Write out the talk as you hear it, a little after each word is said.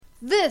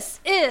This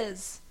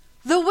is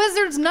the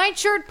Wizard's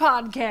Nightshirt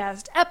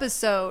Podcast,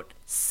 episode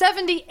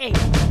 78.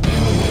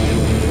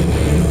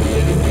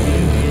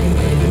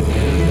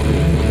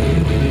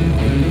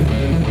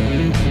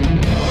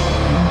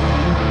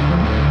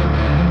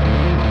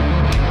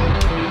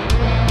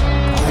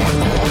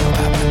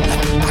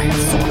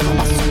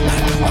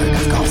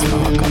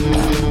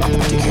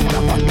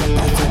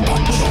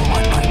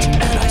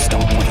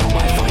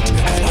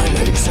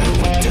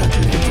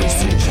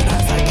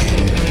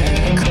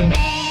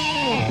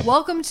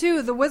 Welcome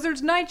to the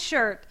Wizard's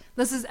Nightshirt.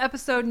 This is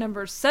episode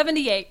number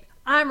 78.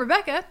 I'm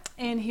Rebecca,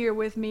 and here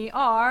with me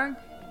are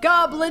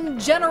Goblin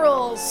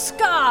General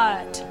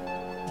Scott.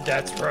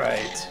 That's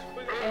right.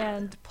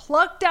 And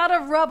plucked out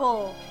of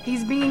rubble,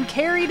 he's being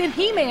carried in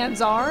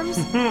He-Man's arms.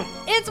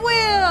 It's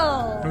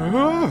Will.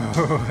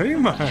 Oh, hey,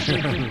 man.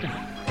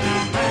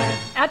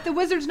 At the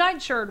Wizard's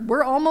Nightshirt,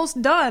 we're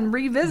almost done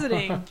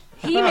revisiting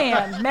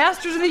He-Man,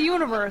 Masters of the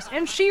Universe,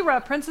 and She-Ra,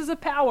 Princess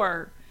of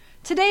Power.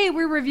 Today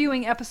we're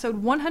reviewing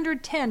episode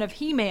 110 of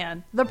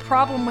He-Man, The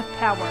Problem with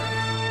Power.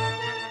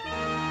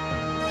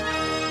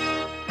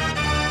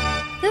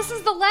 This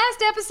is the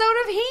last episode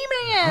of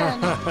He-Man!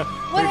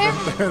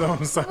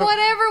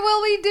 Whatever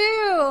will we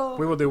do?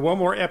 We will do one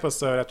more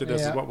episode after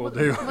this is what we'll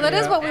do. Well, that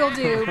is what we'll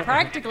do,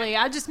 practically.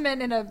 I just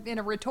meant in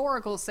a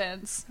rhetorical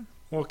sense.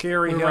 We'll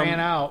carry him ran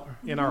out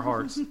in our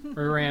hearts. We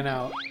ran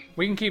out.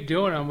 We can keep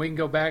doing them. We can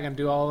go back and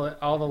do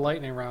all the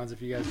lightning rounds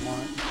if you guys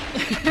want.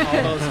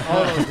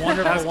 all those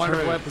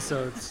wonderful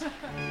episodes.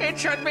 It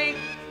should be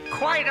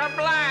quite a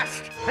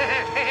blast.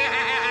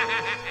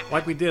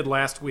 Like we did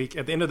last week,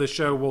 at the end of the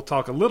show, we'll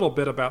talk a little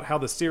bit about how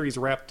the series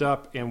wrapped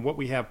up and what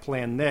we have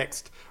planned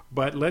next.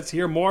 But let's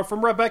hear more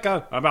from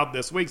Rebecca about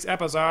this week's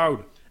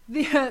episode.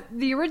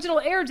 The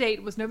original air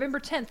date was November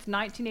 10th,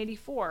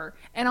 1984.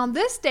 And on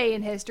this day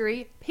in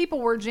history,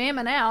 people were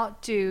jamming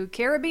out to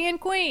Caribbean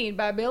Queen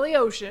by Billy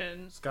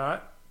Ocean.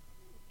 Scott?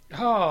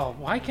 Oh,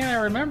 why can't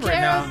I remember it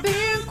now?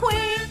 Caribbean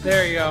Queen.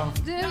 There you go.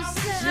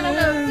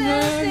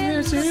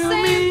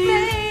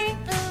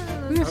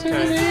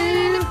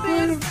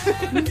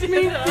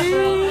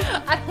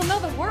 I don't know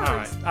the words. All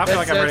right. I feel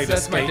like I'm ready to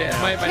skate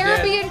now.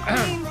 Caribbean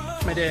Queen.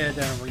 My dad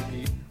done a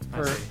repeat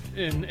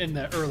in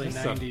the early It's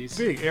 90s. a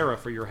big era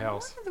for your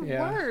house. What are the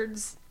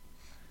words?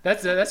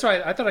 That's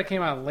why I thought it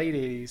came out in late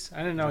 80s. I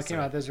didn't know it came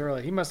out this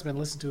early. He must have been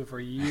listening to it for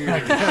years. Your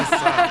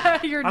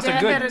That's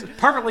dad a had good,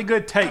 perfectly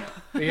good tape.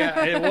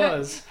 Yeah, it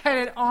was. had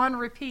it on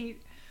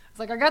repeat. It's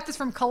like, I got this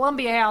from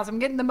Columbia House. I'm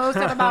getting the most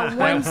out of about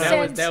 1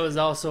 cent. That was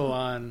also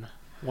on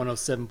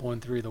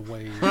 107.3 The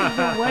Wave.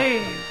 The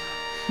Wave.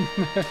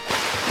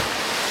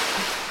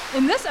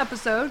 In this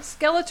episode,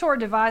 Skeletor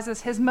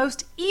devises his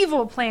most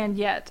evil plan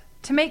yet,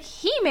 to make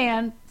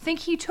He-Man think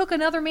he took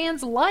another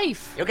man's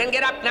life. You can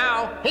get up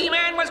now.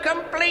 He-Man was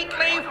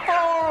completely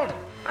fooled.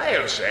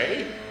 I'll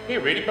say, he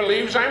really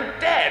believes I'm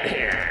dead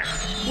here.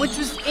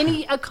 And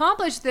he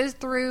accomplished this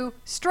through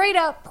straight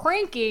up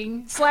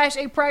pranking /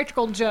 a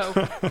practical joke.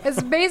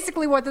 It's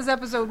basically what this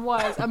episode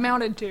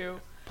amounted to.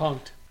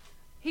 Punked.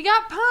 He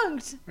got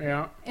punked.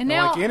 Yeah. And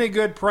now, Like any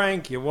good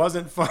prank, it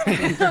wasn't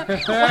funny.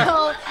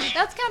 well,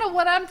 that's kind of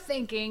what I'm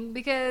thinking,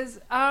 because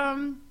are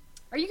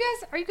you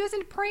guys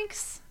into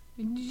pranks?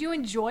 Do you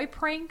enjoy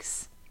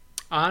pranks?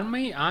 On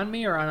me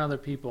or on other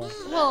people?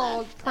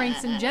 Well,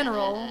 pranks in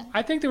general.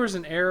 I think there was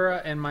an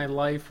era in my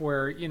life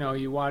where,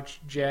 you watch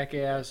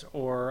Jackass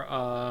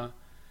or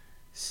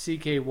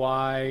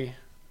CKY,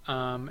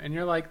 and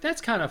you're like, that's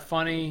kind of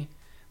funny,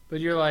 but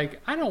you're like,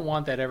 I don't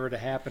want that ever to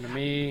happen to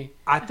me.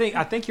 I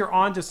think you're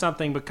onto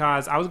something,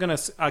 because I was going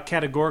to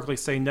categorically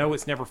say no,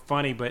 it's never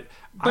funny, but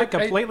I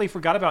completely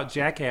forgot about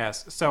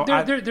Jackass. So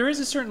there is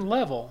a certain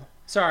level.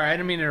 Sorry, I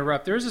didn't mean to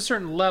interrupt. There is a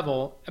certain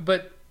level,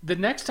 but the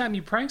next time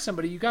you prank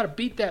somebody, you got to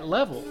beat that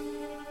level.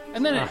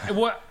 And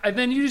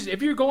then you just,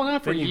 if you're going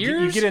on for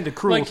years, you get into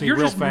cruelty like you're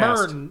real just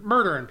fast.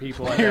 murdering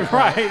people.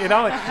 Right. It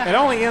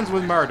only ends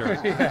with murder.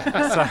 So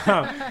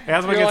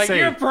as we You're can like, see,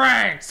 you're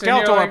pranked.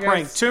 Skeletor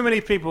pranked too many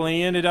people, and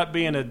he ended up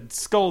being a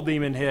skull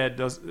demon head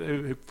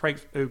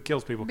who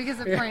kills people.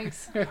 Because of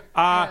pranks.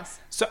 Yes.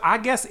 So I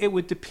guess it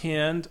would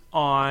depend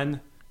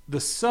on the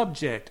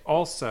subject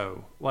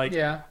also. Like,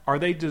 are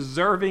they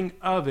deserving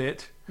of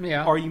it?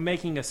 Yeah. Are you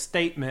making a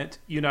statement?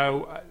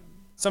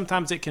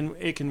 Sometimes it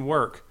can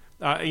work.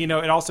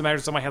 It also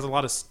matters if somebody has a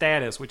lot of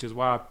status, which is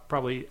why I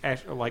probably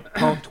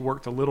Punked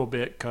worked a little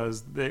bit,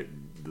 because the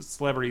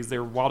celebrities,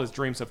 their wildest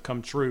dreams have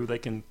come true. They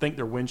can think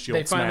their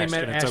windshield smashed,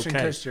 and it's Ashton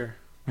okay. Kutcher.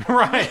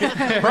 right,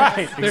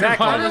 exactly. Their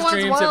wildest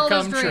dreams have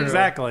come true.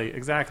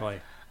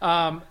 Exactly.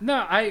 But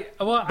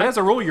as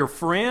a rule, your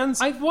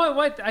friends. I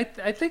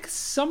think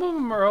some of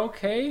them are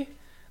okay.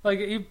 Like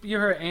you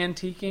heard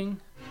antiquing.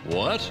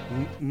 What?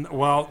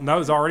 Well, no,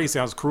 it already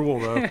sounds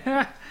cruel though.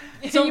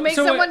 So you make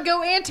someone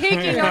go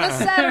antiquing on a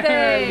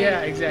Saturday.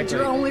 Yeah, exactly. It's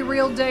your only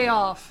real day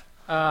off.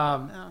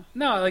 No,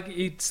 like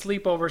you'd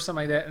sleep over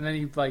something like that, and then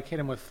you'd like hit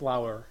them with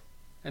flour,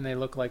 and they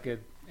look like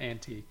an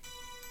antique.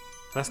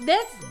 That's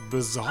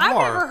bizarre. I've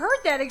never heard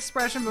that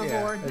expression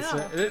before. Yeah,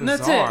 No.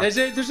 that's Bizarre.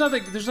 it. There's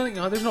nothing.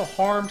 There's no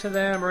harm to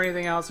them or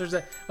anything else. There's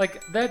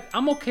that.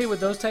 I'm okay with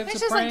those types It's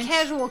of just pranks. like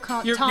casual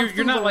You're not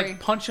tomfoolery. like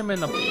punch them in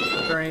the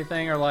or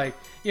anything or like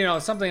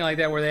something like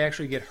that where they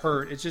actually get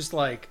hurt. It's just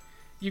like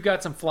you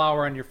got some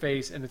flour on your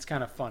face and it's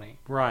kind of funny.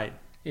 Right.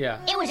 Yeah.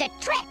 It was a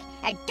trick,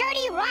 a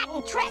dirty,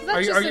 rotten trick.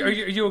 That's Are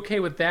just you okay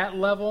with that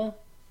level?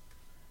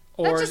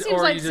 That Or just seems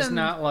are like you just some-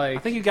 not like? I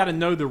think you got to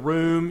know the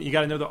room. You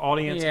got to know the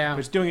audience. Yeah. If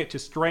it's doing it to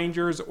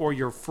strangers or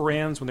your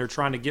friends when they're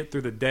trying to get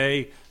through the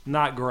day,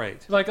 not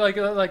great. like the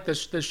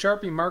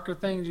Sharpie marker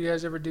thing. Did you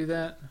guys ever do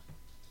that?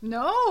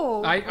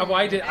 No.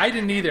 I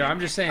didn't either. I'm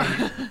just saying.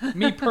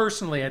 Me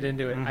personally, I didn't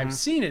do it. I've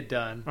seen it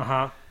done,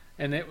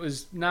 and it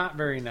was not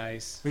very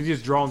nice. You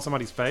just draw on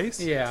somebody's face?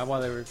 Yeah,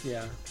 while they were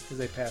because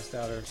they passed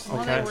out or something.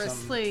 While they were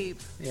Something. asleep.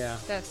 Yeah.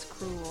 That's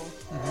cruel.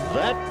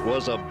 That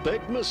was a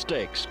big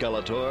mistake,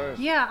 Skeletor.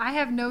 Yeah, I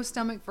have no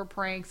stomach for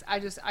pranks. I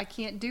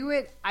can't do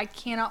it. I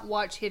cannot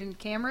watch hidden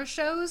camera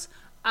shows.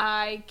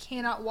 I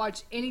cannot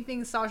watch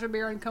anything Sacha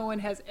Baron Cohen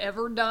has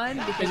ever done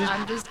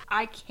because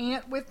I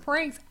can't with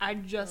pranks. I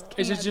just can't.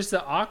 Is it just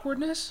the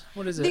awkwardness?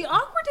 What is it? The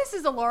awkwardness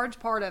is a large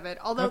part of it.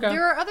 Although Okay.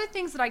 there are other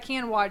things that I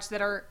can watch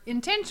that are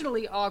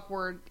intentionally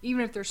awkward,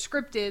 even if they're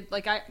scripted.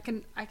 Like I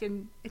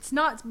can. It's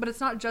not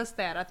just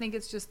that. I think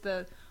it's just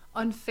the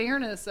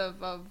unfairness of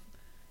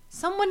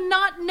someone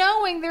not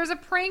knowing there's a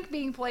prank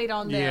being played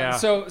on them. Yeah.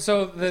 So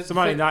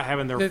Somebody not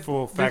having their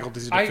full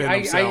faculties to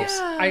defend themselves.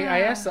 I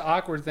asked the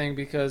awkward thing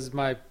because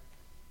my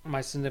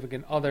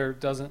significant other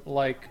doesn't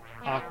like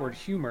awkward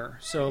humor.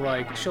 So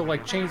like she'll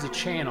like change the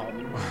channel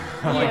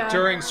like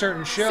during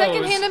certain shows.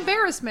 Secondhand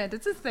embarrassment.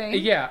 It's a thing.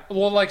 Yeah,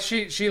 well, like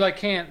she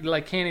can't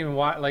even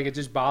watch. Like it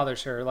just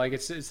bothers her. Like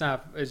it's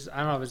not. I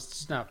don't know if it's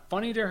just not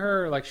funny to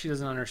her. Like she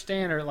doesn't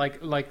understand, or like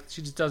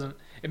she just doesn't.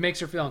 It makes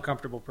her feel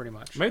uncomfortable, pretty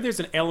much. Maybe there's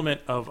an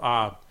element of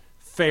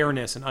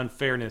fairness and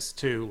unfairness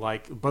too.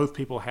 Like both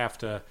people have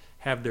to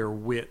have their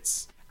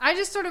wits. I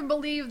just sort of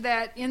believe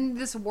that in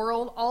this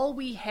world, all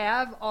we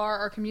have are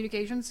our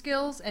communication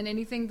skills, and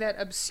anything that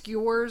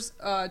obscures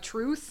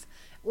truth,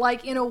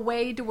 like in a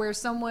way to where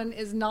someone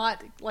is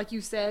not, like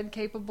you said,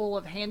 capable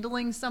of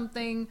handling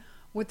something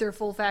with their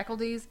full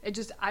faculties. It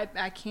just, I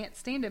can't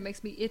stand it. It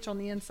makes me itch on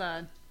the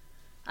inside.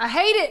 I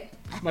hate it.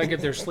 Like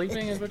if they're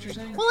sleeping, is what you're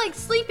saying? Well, like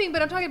sleeping,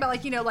 but I'm talking about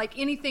like, like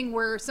anything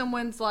where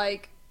someone's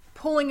like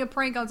pulling a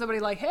prank on somebody,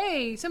 like,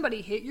 hey,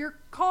 somebody hit your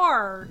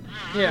car.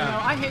 Yeah.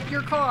 I hit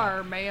your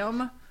car,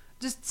 ma'am.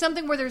 Just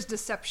something where there's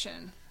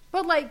deception.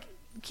 But like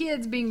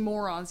kids being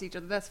morons to each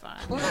other, that's fine.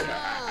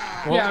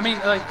 Yeah, I mean,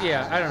 like,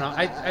 yeah, I don't know.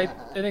 I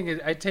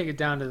think I take it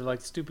down to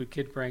like stupid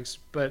kid pranks,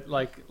 but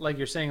like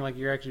you're saying, like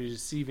you're actually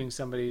deceiving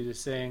somebody,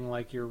 just saying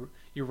like you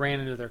ran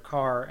into their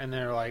car and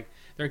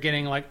they're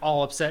getting like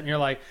all upset, and you're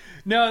like,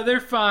 no,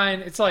 they're fine.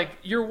 It's like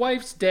your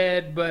wife's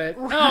dead, but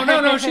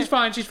no, she's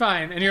fine,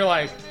 and you're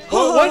like,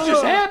 what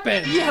just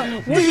happened? Yeah,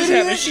 what just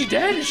happened? Is she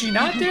dead? Is she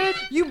not dead?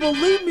 You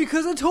believe me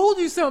because I told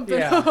you something,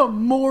 Yeah.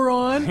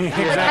 moron.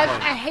 Exactly.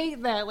 Like, I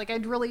hate that. Like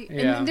I'd really,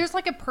 Yeah. and there's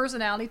like a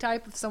personality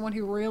type of someone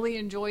who really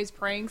enjoys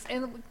pranks,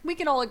 and we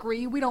can all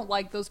agree we don't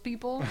like those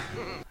people.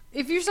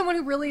 If you're someone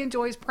who really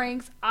enjoys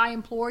pranks, I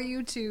implore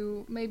you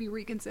to maybe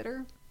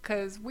reconsider,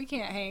 because we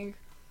can't hang.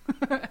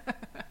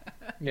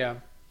 Yeah.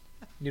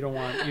 You don't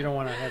want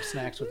to have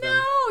snacks with them.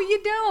 No,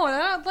 you don't.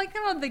 I'm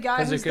not the guy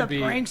 'Cause it who's the could be-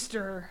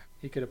 prankster.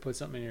 He could have put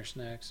something in your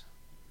snacks.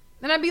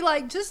 And I'd be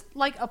like, just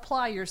like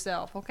apply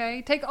yourself,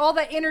 okay? Take all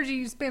that energy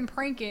you spend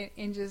pranking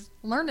and just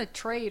learn a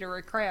trade or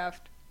a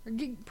craft. Or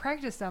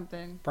practice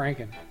something.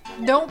 Pranking.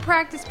 Don't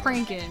practice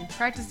pranking.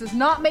 Practice does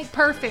not make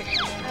perfect.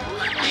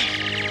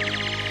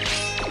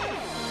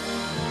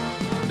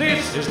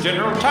 This is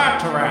General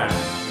Tartaran.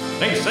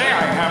 They say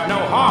I have no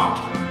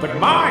heart, but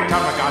my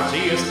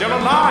Tamagotchi is still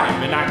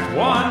alive in Act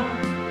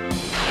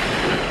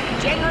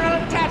 1. General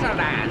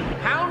Tatterman,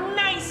 how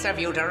nice of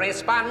you to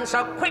respond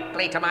so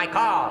quickly to my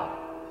call.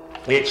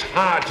 It's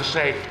hard to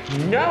say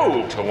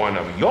no to one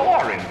of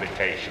your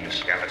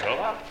invitations,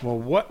 Skeletor. Well,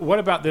 what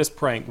about this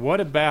prank? What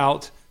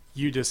about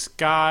you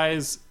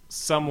disguise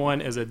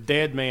someone as a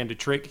dead man to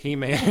trick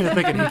He-Man into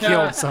thinking he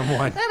killed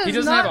someone? That is He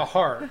doesn't not, have a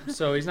heart,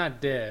 so he's not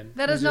dead.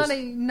 That He's is not just-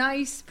 a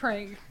nice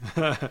prank.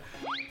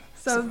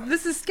 So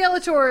this is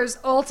Skeletor's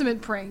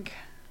ultimate prank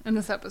in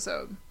this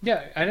episode.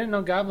 Yeah, I didn't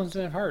know goblins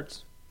didn't have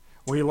hearts.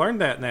 Well, you learned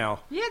that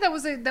now. Yeah, that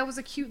was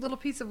a cute little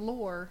piece of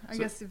lore. I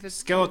guess if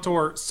it's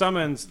Skeletor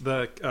summons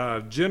the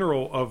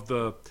general of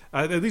the...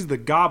 these are the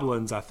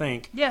goblins, I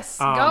think. yes,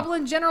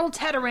 Goblin General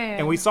Tatteran.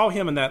 And we saw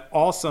him in that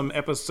awesome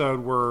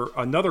episode where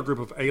another group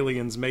of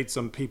aliens made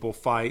some people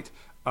fight.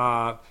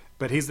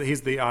 But he's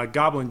the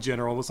Goblin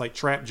General. It looks like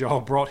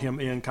Trapjaw brought him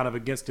in kind of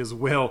against his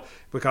will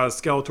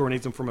because Skeletor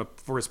needs him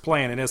for his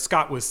plan. And as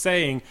Scott was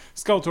saying,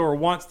 Skeletor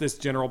wants this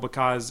general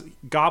because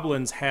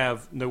goblins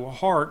have no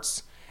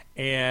hearts.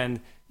 And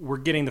we're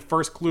getting the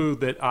first clue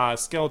that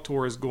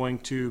Skeletor is going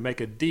to make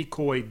a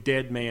decoy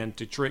dead man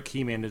to trick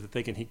He-Man into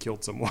thinking he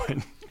killed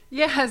someone.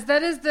 Yes,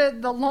 that is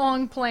the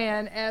long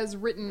plan as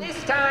written.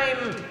 This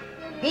time,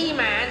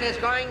 He-Man is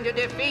going to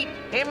defeat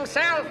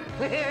himself.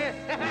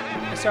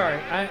 Sorry,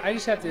 I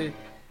just have to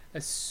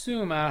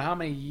assume out how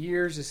many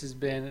years this has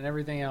been and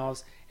everything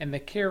else, and the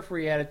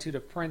carefree attitude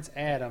of Prince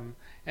Adam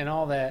and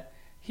all that.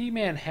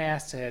 He-Man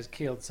has to have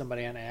killed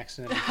somebody on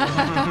accident.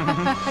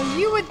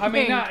 You would think. I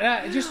mean,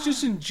 not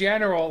just in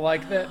general.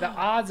 Like the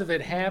odds of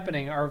it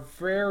happening are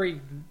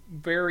very,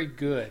 very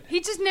good.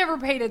 He just never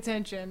paid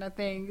attention, I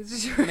think.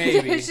 It's just,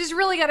 Maybe. it's just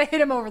really got to hit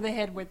him over the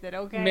head with it,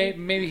 okay?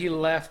 Maybe he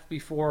left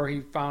before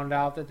he found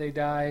out that they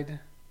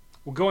died.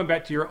 Well, going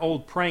back to your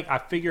old prank, I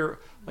figure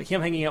like him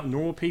hanging out with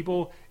normal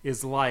people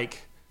is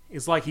like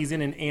he's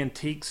in an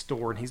antique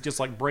store and he's just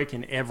like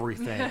breaking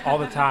everything all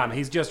the time.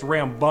 He's just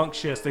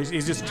rambunctious.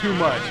 He's just too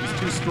much. He's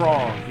too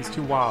strong. He's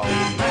too wild.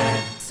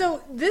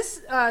 So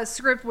this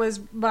script was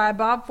by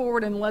Bob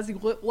Forward and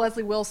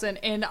Leslie Wilson,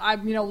 and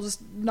I'm,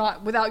 just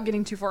not without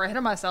getting too far ahead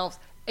of myself,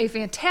 a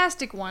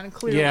fantastic one,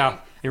 clearly. Yeah,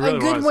 it really a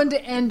good was. one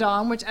to end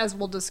on, which as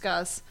we'll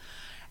discuss.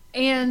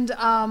 And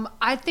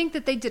I think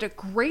that they did a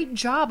great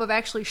job of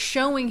actually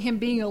showing him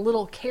being a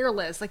little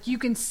careless. Like, you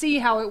can see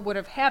how it would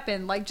have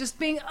happened, like just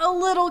being a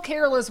little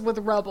careless with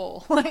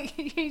Rubble. Like,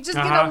 he just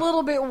get a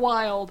little bit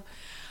wild.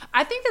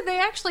 I think that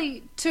they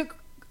actually took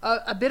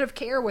a bit of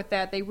care with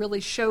that. They really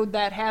showed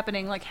that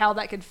happening, like how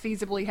that could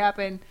feasibly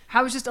happen,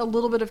 how just a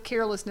little bit of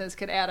carelessness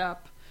could add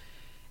up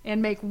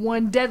and make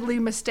one deadly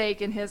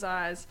mistake in his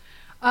eyes.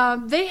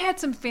 They had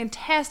some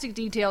fantastic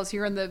details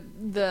here in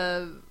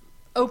the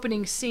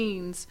opening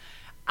scenes.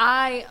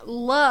 I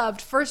loved,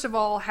 first of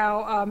all,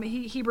 how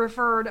he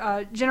referred,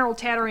 General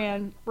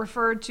Tataran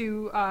referred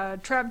to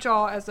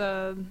Trapjaw as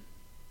a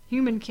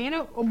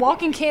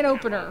walking can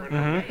opener.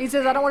 Mm-hmm. He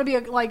says, I don't want to be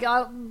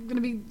I'm going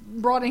to be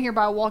brought in here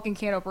by a walking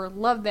can opener.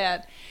 Love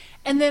that.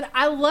 And then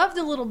I loved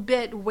a little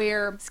bit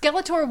where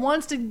Skeletor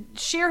wants to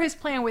share his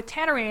plan with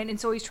Tataran, and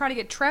so he's trying to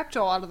get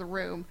Trapjaw out of the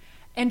room.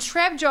 And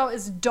Trapjaw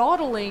is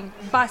dawdling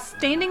by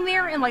standing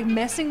there and like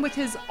messing with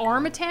his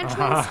arm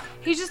attachments.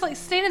 He's just like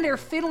standing there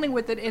fiddling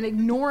with it and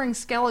ignoring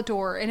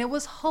Skeletor, and it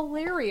was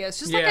hilarious,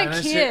 just like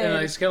a kid. And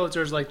like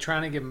Skeletor's like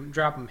trying to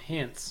drop him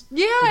hints.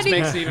 Yeah, which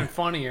makes it even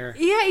funnier.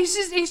 Yeah,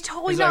 he's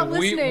totally not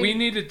like, listening. We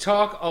need to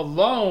talk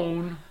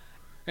alone.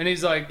 And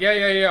he's like,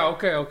 yeah,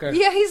 okay.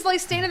 Yeah, he's like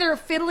standing there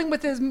fiddling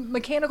with his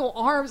mechanical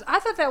arms. I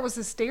thought that was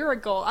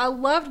hysterical. I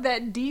loved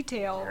that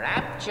detail.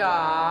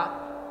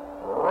 Trapjaw.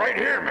 Right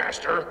here,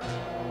 Master.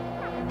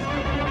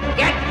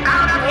 Get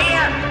out of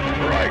here!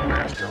 Right,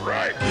 Master,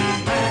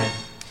 right.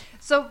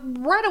 So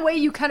right away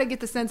you kind of get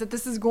the sense that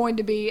this is going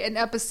to be an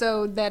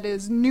episode that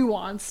is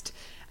nuanced.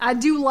 I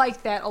do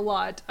like that a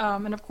lot.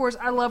 And of course,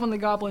 I love when the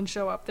goblins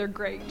show up. They're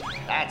great.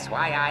 That's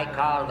why I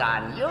called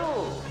on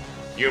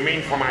you. You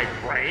mean for my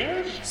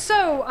brains?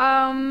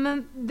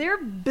 So,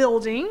 they're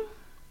building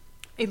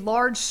a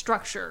large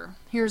structure.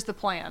 Here's the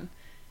plan.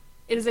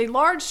 It is a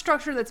large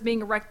structure that's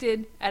being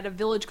erected at a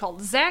village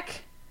called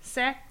Zack,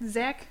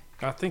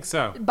 I think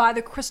so. by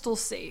the Crystal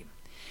Sea.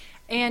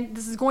 And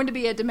this is going to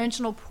be a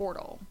dimensional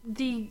portal.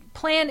 The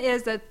plan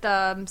is that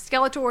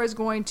Skeletor is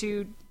going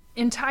to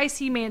entice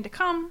He-Man to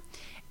come,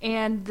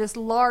 and this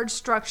large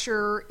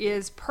structure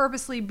is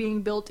purposely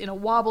being built in a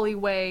wobbly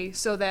way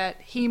so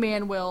that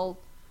He-Man will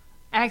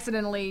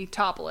accidentally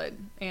topple it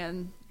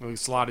and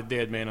slide a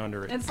dead man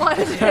under it. slide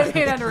a dead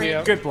man under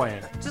it. Good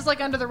plan. Just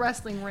like under the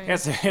wrestling ring.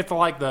 It's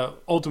like the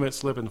ultimate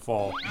slip and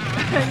fall.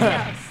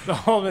 Yes. The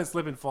ultimate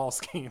slip and fall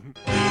scheme.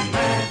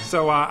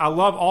 So I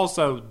love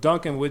also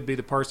Duncan would be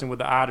the person with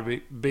the eye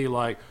to be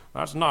like,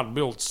 that's not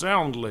built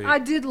soundly. I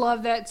did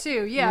love that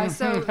too. Yeah,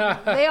 so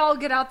they all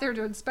get out there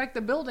to inspect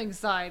the building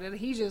site, and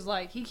he's just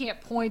like, he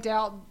can't point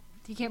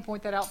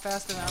that out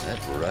fast enough.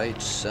 That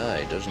right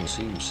side doesn't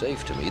seem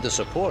safe to me. The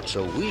supports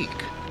are weak.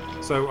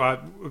 So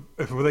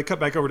when they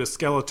cut back over to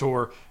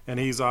Skeletor, and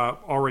he's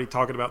already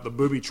talking about the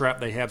booby trap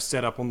they have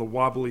set up on the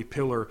wobbly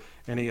pillar,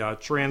 and he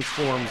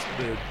transforms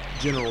the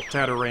General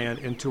Tataran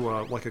into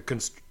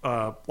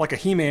like a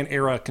He-Man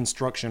era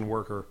construction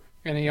worker.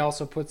 And he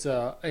also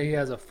he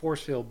has a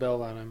force field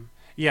belt on him.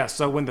 Yeah,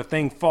 so when the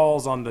thing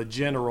falls on the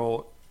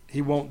General,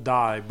 he won't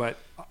die, but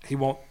he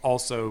won't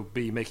also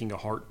be making a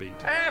heartbeat.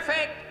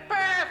 Perfect!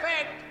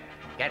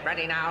 Get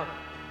ready now.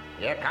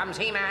 Here comes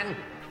He-Man.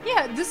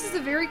 Yeah, this is a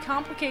very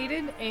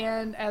complicated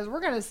and, as we're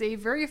going to see,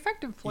 very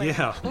effective plan.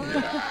 Yeah.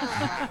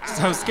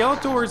 So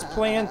Skeletor's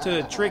plan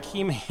to trick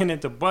He-Man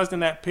into busting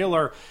that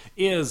pillar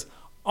is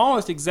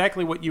almost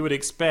exactly what you would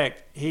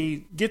expect.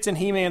 He gets in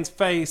He-Man's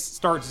face,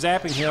 starts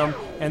zapping him,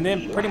 and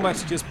then pretty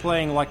much just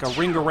playing like a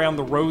ring around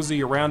the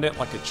rosy around it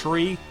like a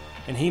tree.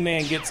 And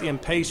He-Man gets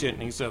impatient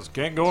and he says,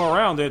 can't go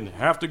around it,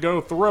 have to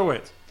go through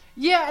it.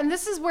 Yeah, and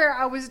this is where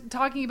I was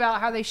talking about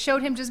how they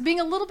showed him just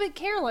being a little bit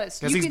careless.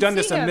 Because he's done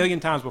this a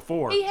million times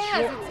before. He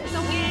has.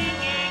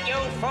 You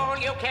fool,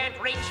 you can't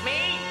reach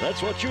me.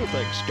 That's what you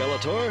think,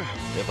 Skeletor.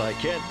 If I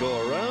can't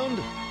go around,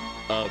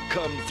 I'll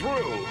come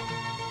through.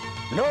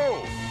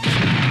 No!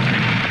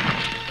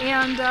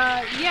 And,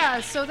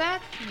 so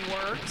that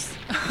works.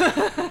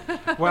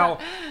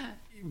 Well,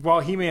 while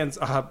He-Man's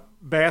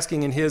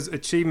basking in his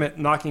achievement,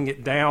 knocking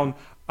it down,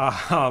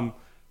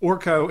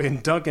 Orko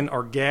and Duncan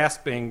are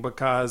gasping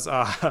because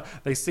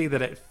they see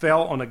that it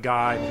fell on a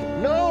guy.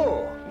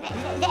 No!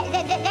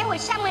 There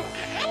was someone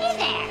under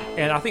there.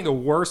 And I think the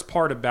worst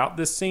part about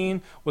this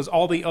scene was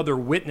all the other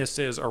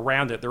witnesses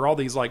around it. They're all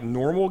these like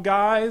normal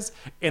guys,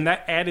 and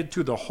that added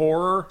to the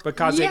horror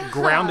because Yeah. it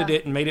grounded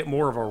it and made it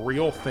more of a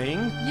real thing.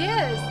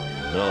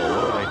 Yes. No,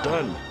 what have I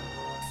done?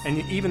 And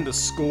even the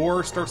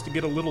score starts to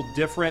get a little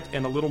different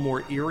and a little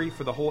more eerie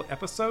for the whole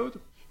episode.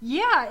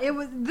 Yeah, it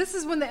was. This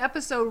is when the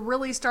episode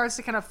really starts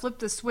to kind of flip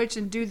the switch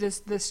and do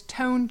this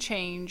tone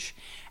change.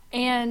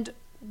 And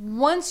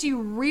once you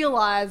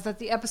realize that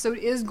the episode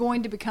is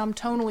going to become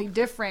tonally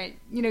different,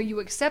 you know, you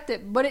accept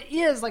it. But it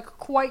is like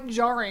quite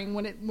jarring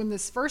when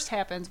this first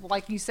happens.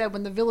 Like you said,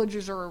 when the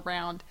villagers are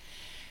around,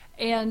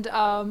 and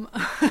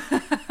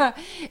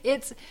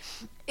it's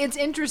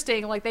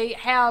interesting. Like they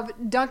have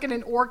Duncan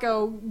and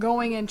Orko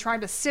going and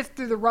trying to sift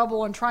through the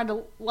rubble and trying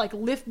to like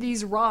lift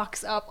these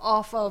rocks up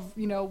off of,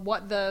 you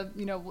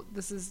know,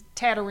 this is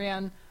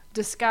Tataran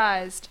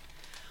disguised.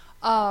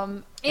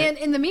 And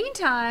in the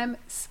meantime,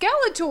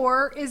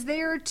 Skeletor is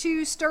there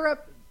to stir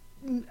up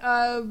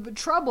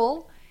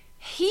trouble.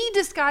 He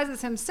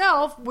disguises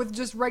himself with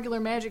just regular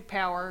magic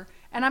power.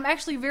 And I'm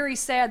actually very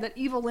sad that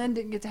Evelyn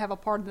didn't get to have a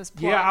part in this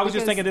plot. Yeah, I was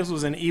just thinking this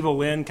was an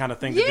Evelyn kind of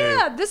thing to do.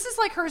 Yeah, this is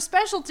like her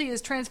specialty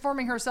is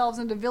transforming herself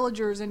into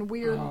villagers and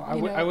weird.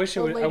 I wish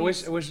old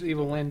ladies. I wish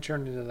Evil Lynn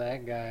turned into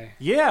that guy.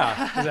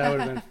 Yeah. 'Cause that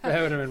would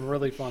have been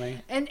really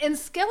funny. And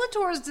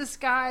Skeletor's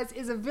disguise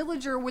is a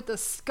villager with a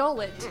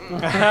skullet.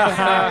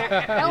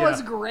 That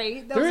was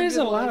great. That was There is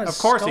good a lot one. of Of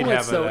course he'd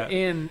have skullets, though that.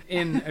 in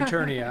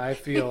Eternia. I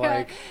feel Yeah,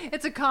 like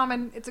it's a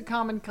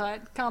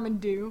common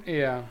do.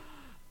 yeah.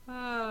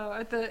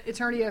 At the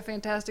Eternia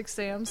Fantastic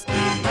Sam's. This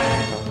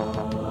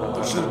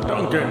is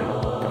Duncan.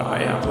 Can I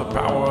have the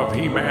power of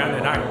He-Man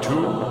in Act 2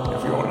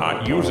 if you're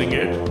not using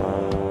it?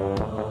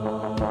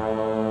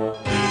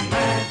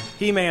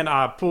 He-Man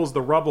pulls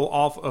the rubble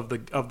off of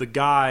the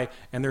guy,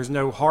 and there's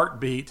no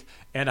heartbeat.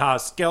 And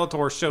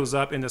Skeletor shows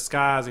up in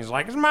disguise, and he's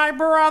like, "It's my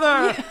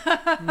brother."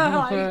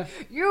 Like,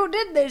 you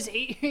did this,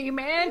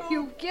 He-Man.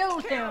 You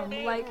killed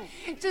him. Like,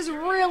 just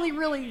really,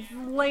 really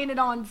laying it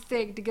on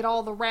thick to get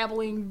all the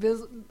rabbling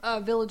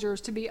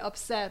villagers to be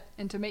upset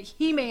and to make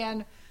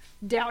He-Man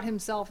doubt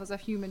himself as a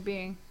human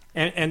being.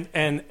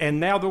 And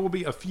now there will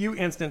be a few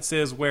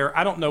instances where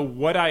I don't know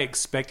what I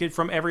expected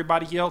from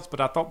everybody else, but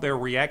I thought their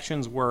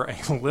reactions were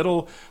a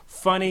little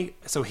funny.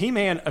 So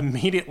He-Man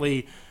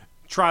immediately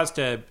tries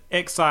to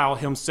exile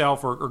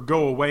himself or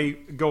go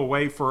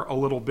away for a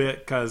little bit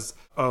because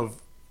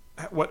of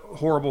what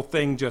horrible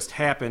thing just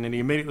happened, and he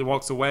immediately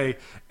walks away.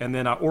 And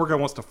then Orko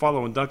wants to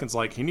follow, and Duncan's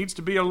like, he needs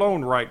to be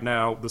alone right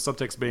now. The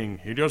subtext being,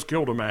 he just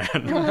killed a man.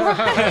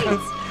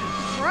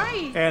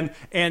 Right. And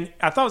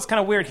I thought it was kind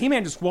of weird.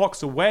 He-Man just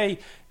walks away.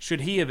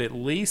 Should he have at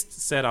least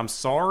said, "I'm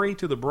sorry"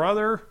 to the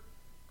brother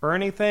or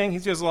anything?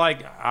 He's just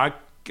like, I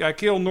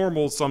kill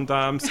normals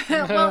sometimes.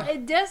 Well,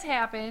 it does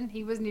happen.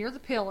 He was near the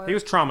pillar. He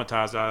was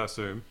traumatized, I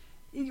assume.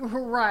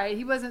 Right.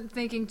 He wasn't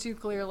thinking too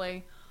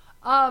clearly.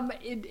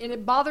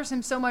 It bothers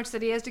him so much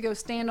that he has to go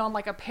stand on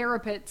like a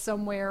parapet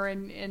somewhere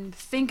and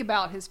think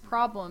about his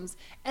problems.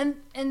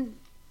 And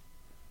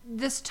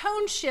this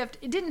tone shift,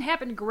 it didn't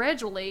happen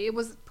gradually. It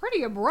was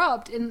pretty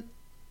abrupt. And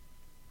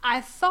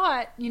I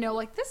thought,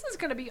 like, this is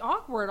going to be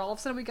awkward. All of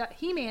a sudden we got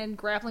He-Man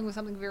grappling with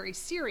something very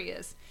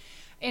serious.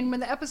 And when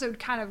the episode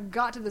kind of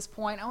got to this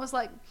point, I was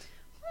like,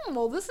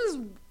 well, this is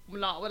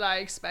not what I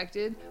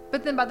expected.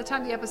 But then by the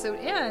time the episode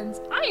ends,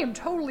 I am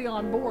totally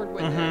on board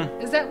with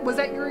it. Was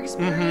that your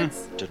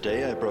experience?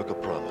 Today I broke a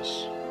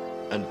promise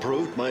and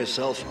proved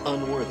myself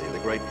unworthy the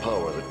great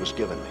power that was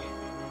given me.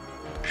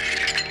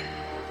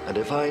 And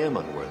if I am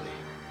unworthy,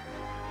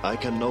 I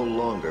can no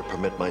longer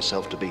permit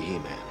myself to be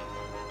He-Man.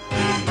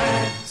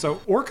 So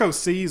Orko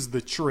sees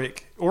the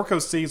trick.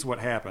 Orko sees what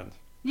happened.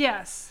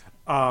 Yes.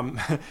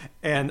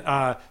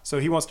 So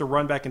he wants to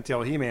run back and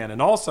tell He-Man.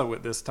 And also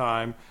at this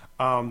time,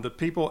 the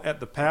people at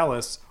the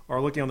palace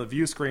are looking on the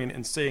view screen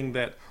and seeing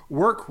that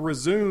work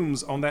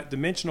resumes on that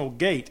dimensional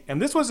gate. And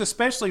this was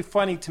especially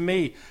funny to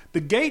me. The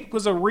gate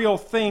was a real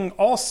thing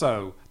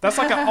also. That's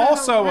like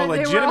also a They were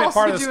legitimate also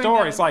part of the doing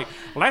story. that. It's like,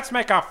 let's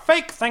make a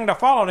fake thing to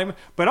follow him,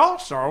 but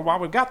also, while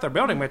we've got the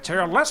building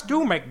material, let's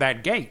make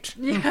that gate.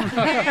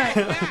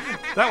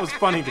 That was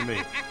funny to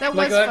me. That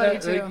was funny,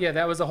 too. Yeah,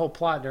 that was the whole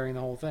plot during the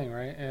whole thing,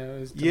 right? It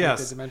was to make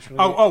Yes. the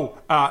dimensional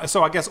gate.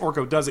 So I guess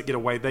Orko doesn't get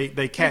away. They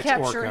catch They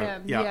capture Orko.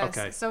 him. Yeah, yes.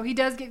 okay. So he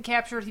does get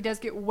captured. He does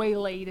get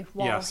waylaid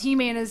while Yes.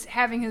 He-Man is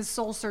having his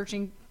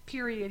soul-searching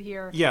period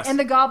here. Yes. And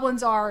the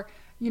goblins are,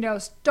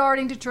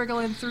 starting to trickle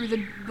in through the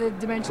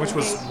dimensional Which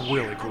was gate,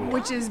 really cool.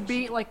 which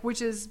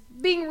is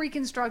being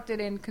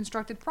reconstructed and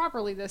constructed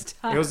properly this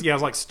time. It was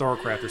like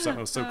StarCraft or something.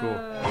 It was so cool.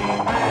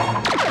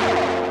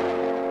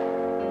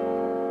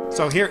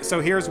 So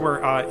here's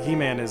where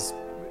He-Man is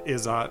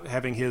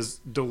having his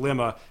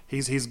dilemma.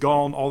 He's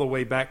gone all the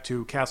way back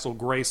to Castle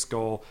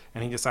Grayskull,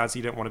 and he decides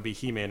he didn't want to be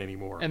He-Man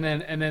anymore. And then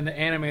the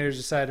animators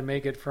decided to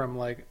make it from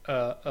like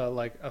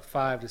a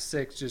 5 to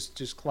 6,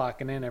 just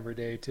clocking in every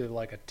day, to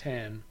like a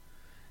 10.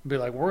 be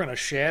like, we're gonna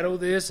shadow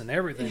this and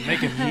everything,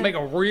 make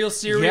a real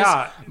serious.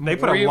 Yeah, they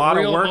put a lot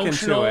of work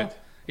emotional. into it.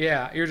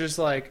 Yeah, you're just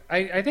like,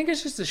 I think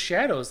it's just the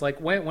shadows.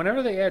 Like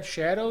whenever they add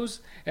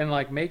shadows and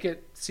like make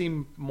it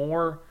seem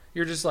more,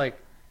 you're just like,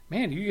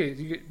 man,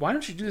 why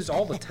don't you do this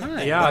all the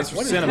time? Yeah, like, it's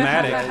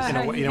cinematic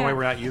in a way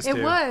we're not used to.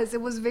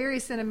 It was very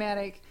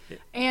cinematic,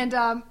 and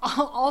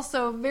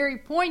also very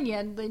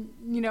poignant.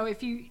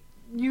 If you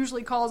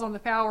usually calls on the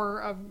power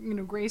of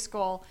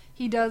Grayskull,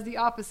 he does the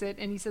opposite,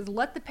 and he says,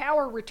 "Let the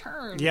power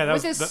return." Yeah,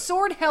 with his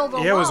sword held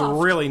aloft. Yeah, it was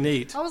really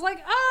neat. I was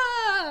like,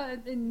 ah!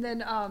 And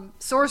then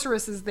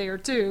Sorceress is there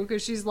too,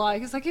 because she's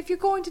like, "It's like if you're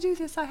going to do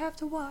this, I have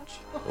to watch."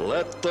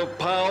 Let the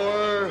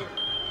power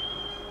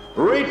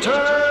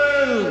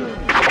return!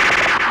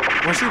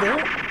 Was she there?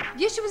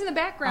 Yeah, she was in the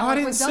background. Oh, like, I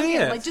didn't with see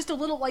Duncan, it. like just a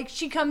little, like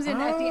she comes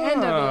in at the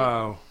end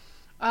of it.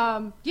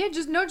 Yeah,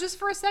 just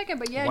for a second,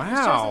 but yeah, it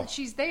just shows that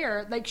she's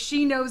there. Like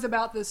she knows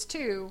about this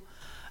too,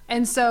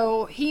 and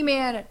so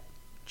He-Man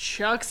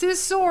chucks his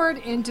sword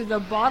into the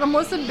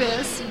bottomless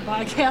abyss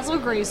by Castle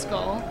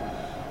Grayskull,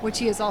 which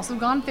he has also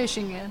gone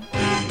fishing in.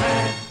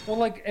 Well,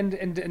 like,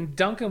 and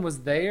Duncan was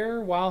there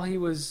while he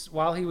was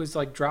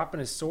like dropping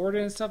his sword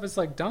in and stuff. It's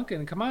like,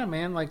 Duncan, come on,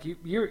 man! Like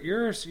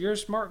you're a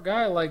smart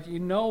guy. Like you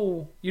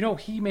know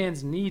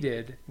He-Man's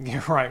needed.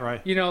 Yeah,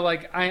 right.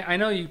 Like I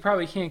know you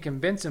probably can't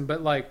convince him,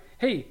 but like,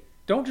 hey,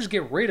 don't just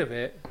get rid of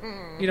it.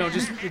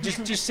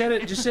 Just set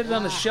it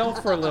on the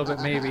shelf for a little bit,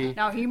 maybe.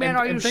 Now, He-Man,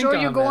 are you sure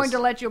you're going to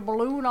let your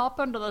balloon up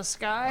into the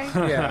sky?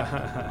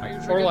 Yeah. Are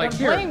you sure Or you're like, done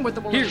here, playing with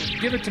the balloon?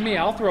 give it to me.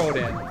 I'll throw it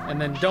in,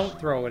 and then don't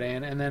throw it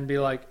in, and then be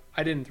like,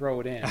 I didn't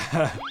throw it in.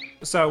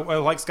 So,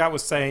 like Scott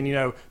was saying,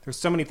 there's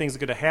so many things that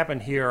could have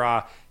happened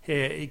here.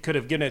 He could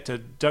have given it to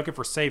Duncan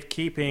for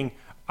safekeeping.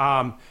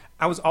 I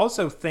was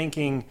also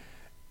thinking,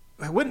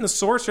 wouldn't the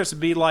Sorceress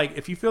be like,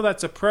 if you feel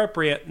that's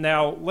appropriate,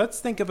 now let's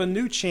think of a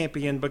new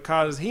champion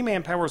because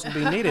He-Man powers will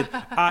be needed.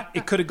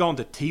 It could have gone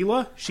to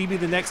Teela. She'd be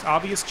the next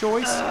obvious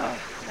choice.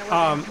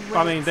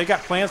 I mean, they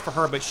got plans for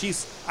her, but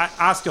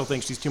I still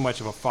think she's too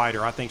much of a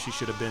fighter. I think she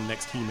should have been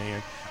next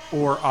He-Man.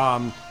 Or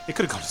it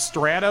could have gone to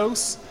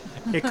Stratos.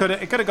 It could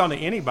have gone to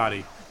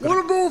anybody.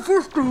 What about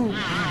Fisto?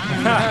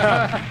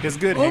 His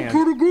good hand.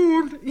 Pretty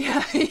good.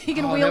 Yeah, he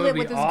can wield it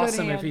with his good hand. That would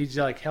be awesome if he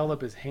like held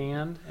up his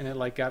hand and it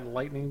like got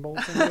lightning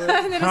bolts into it.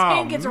 And then his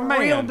hand gets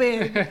real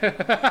big.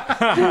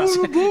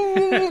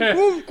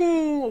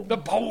 The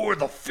power of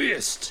the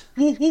fist.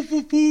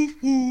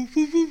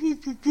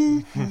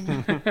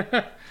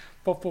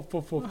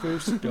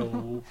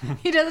 Fisto.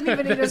 He doesn't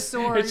even need a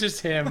sword. It's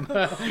just him,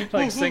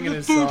 like singing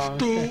his song.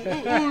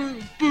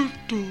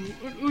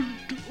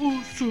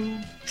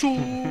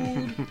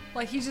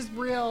 Like he's just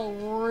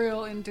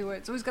real into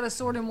it. So he's got a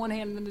sword in one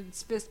hand, and then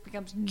his fist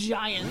becomes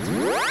giant.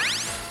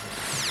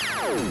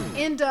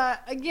 And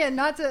again,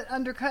 not to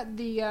undercut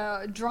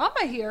the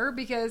drama here,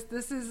 because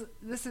this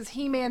is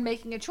He-Man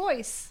making a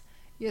choice.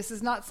 This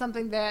is not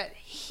something that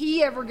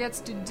he ever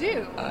gets to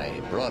do.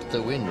 I brought the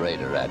Wind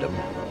Raider, Adam.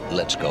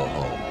 Let's go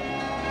home.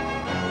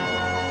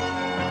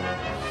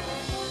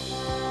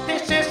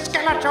 This is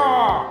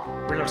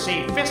Skeletor! We'll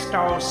see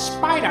Fisto's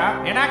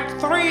Spider in Act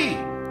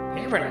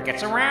 3. He really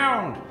gets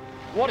around.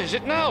 What is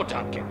it now,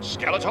 Duncan?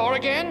 Skeletor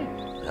again?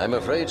 I'm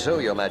afraid so,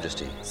 Your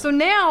Majesty. So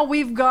now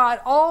we've got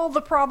all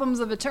the problems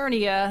of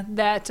Eternia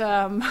that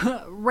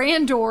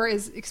Randor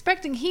is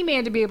expecting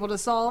He-Man to be able to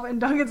solve, and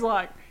Duncan's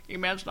like,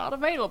 He-Man's not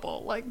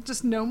available. Like,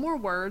 just no more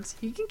words.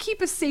 He can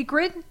keep a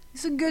secret.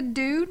 He's a good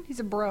dude.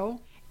 He's a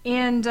bro.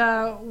 And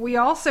we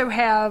also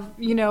have,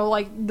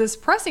 like this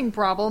pressing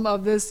problem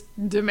of this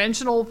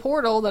dimensional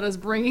portal that is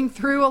bringing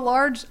through a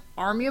large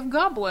army of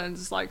goblins.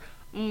 It's like,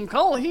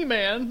 call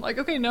He-Man. Like,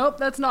 okay, nope,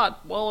 that's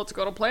not. Well, let's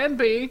go to plan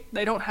B.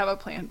 They don't have a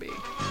plan B.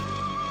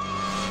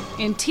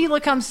 And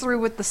Teela comes through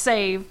with the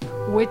save,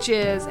 which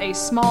is a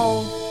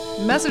small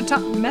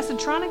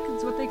mesotronic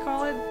is what they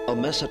call it. A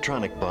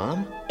mesotronic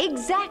bomb?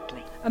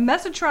 Exactly. A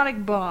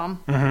mesotronic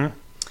bomb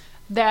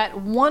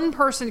that one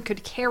person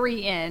could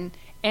carry in,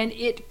 and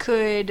it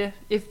could,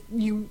 if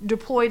you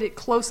deployed it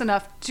close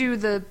enough to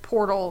the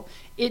portal,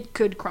 it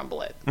could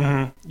crumble it.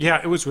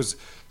 Yeah, it was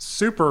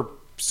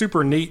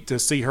super neat to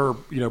see her,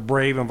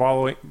 brave and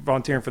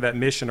volunteering for that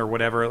mission or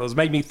whatever. It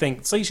made me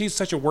think, see, she's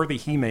such a worthy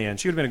He-Man.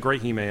 She would have been a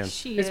great He-Man.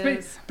 She It's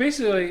is.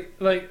 basically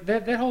like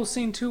that whole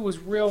scene too was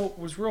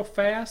real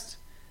fast.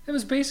 It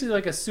was basically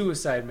like a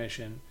suicide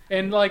mission,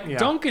 and like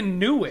Duncan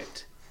knew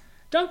it.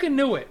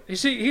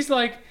 He's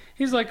like,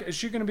 is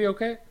she gonna be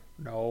okay?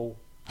 No.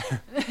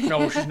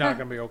 No, she's not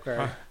gonna be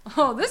okay.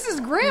 Oh, this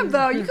is grim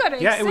though. You gotta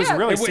accept. It was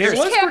really serious.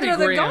 was Captain pretty of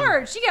the grim.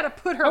 guard. She gotta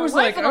put her I was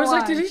life like, on the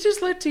line. did he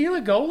just let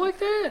Teela go like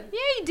that? Yeah,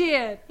 he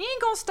did. He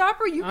ain't gonna stop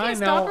her. You I can't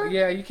know. stop her.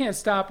 Yeah, you can't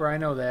stop her. I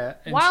know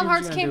that. And Wild she was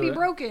hearts gonna can't do be it.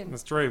 broken.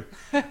 That's true.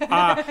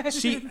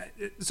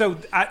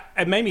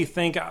 It made me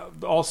think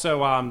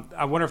also,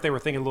 I wonder if they were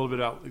thinking a little bit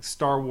about like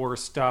Star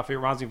Wars stuff. It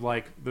reminds me of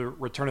like the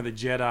Return of the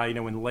Jedi,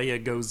 when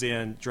Leia goes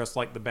in dressed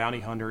like the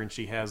bounty hunter and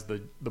she has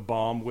the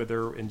bomb with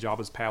her in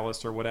Jabba's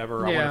palace or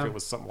whatever. I wonder if it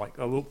was something like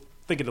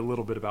thinking a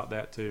little bit about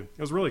that too.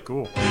 It was really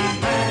cool.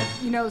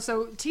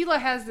 So Teela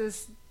has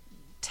this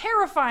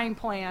terrifying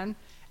plan,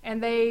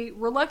 and they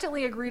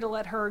reluctantly agree to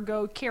let her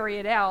go carry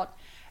it out.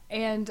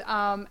 And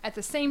at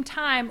the same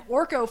time,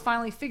 Orko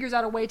finally figures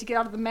out a way to get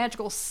out of the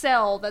magical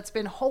cell that's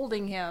been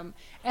holding him.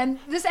 And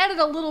this added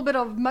a little bit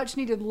of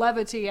much-needed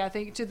levity, I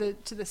think, to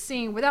the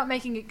scene without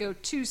making it go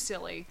too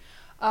silly.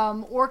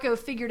 Orko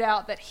figured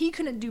out that he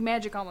couldn't do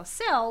magic on the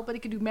cell, but he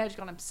could do magic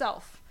on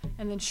himself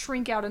and then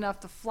shrink out enough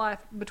to fly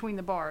between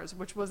the bars,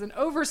 which was an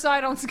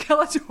oversight on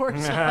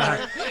Skeletor's part.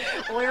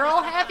 We're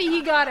all happy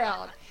he got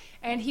out.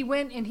 And he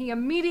went and he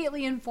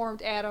immediately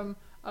informed Adam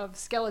of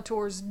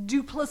Skeletor's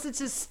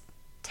duplicitous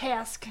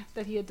task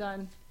that he had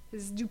done,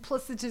 his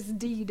duplicitous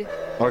deed.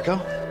 Orko?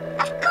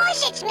 Of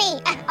course it's me.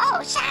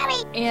 Oh,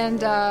 sorry.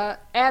 And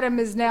Adam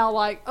is now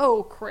like,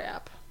 oh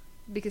crap,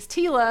 because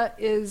Teela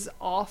is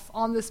off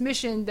on this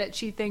mission that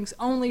she thinks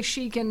only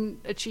she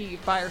can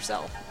achieve by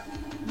herself.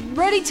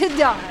 Ready to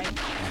die.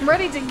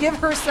 Ready to give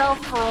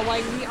herself for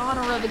like the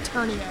honor of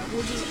Eternia,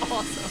 which is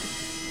awesome.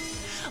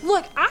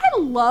 Look, I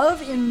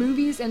love in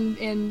movies and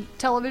in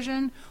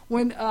television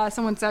when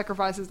someone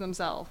sacrifices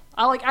themselves.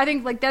 I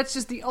think like that's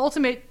just the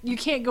ultimate. You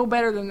can't go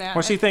better than that.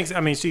 Well, she thinks.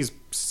 I mean, she's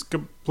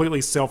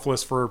completely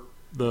selfless for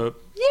the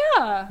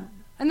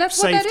and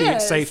that's what that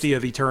is. Safety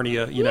of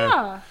Eternia. You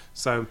know.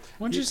 So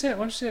why don't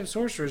you have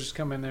sorcerers just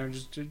come in there and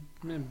just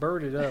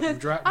bird it up and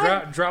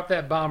drop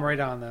that bomb right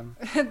on them?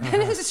 That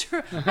is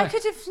true. I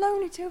could have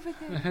flown it over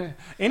there.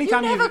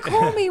 Anytime you never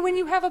call me when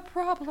you have a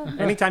problem.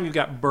 Anytime you've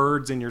got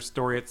birds in your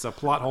story, it's a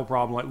plot hole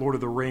problem like Lord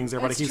of the Rings.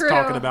 Everybody keeps true.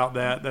 talking about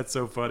that. That's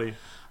so funny.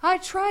 I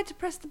tried to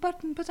press the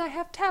button, but I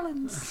have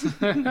talons.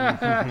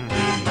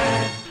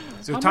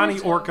 So Tiny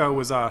Orko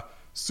was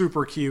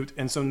super cute,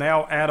 and so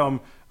now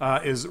Adam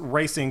is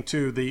racing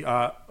to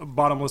the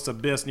bottomless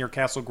abyss near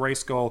Castle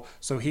Grayskull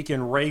so he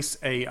can race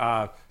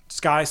a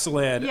sky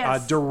sled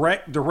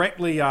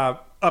directly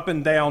up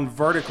and down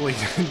vertically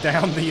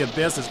down the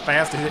abyss as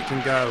fast as it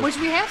can go. Which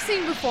we have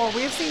seen before.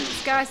 We have seen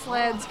sky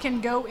sleds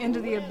can go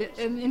into the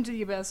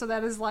abyss. So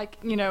that is like,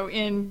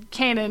 in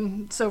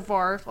canon so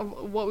far,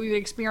 of what we've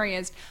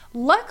experienced.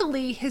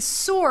 Luckily, his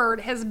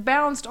sword has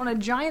bounced on a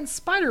giant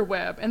spider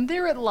web, and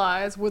there it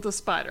lies with a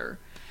spider.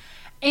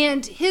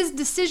 And his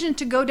decision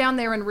to go down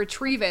there and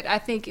retrieve it, I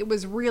think it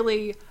was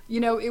really,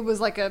 it was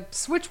like a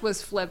switch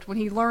was flipped when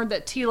he learned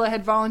that Teela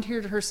had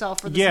volunteered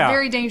herself for this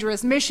very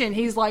dangerous mission.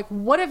 He's like,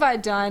 what have I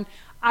done?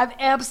 I've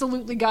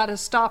absolutely got to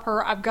stop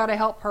her. I've got to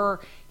help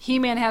her.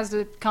 He-Man has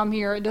to come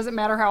here. It doesn't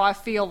matter how I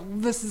feel.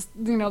 This is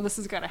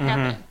got to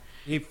happen.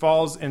 He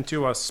falls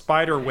into a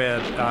spider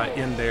web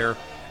in there.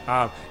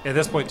 At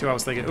this point, too, I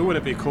was thinking, would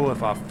it be cool if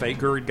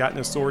Faker had gotten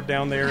his sword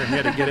down there and he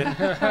had to get it?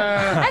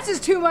 That's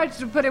just too much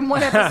to put in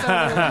one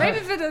episode. Maybe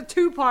if it's a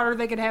two-parter,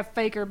 they could have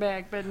Faker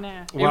back, but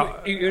nah. Well,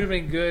 it would have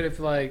been good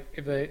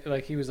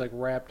if he was like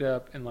wrapped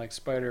up in like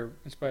spider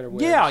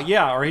webs.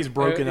 Yeah, or he's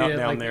broken up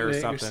down there or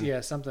something. Yeah,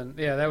 something.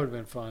 Yeah, that would have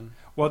been fun.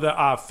 Well, the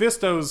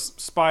Fisto's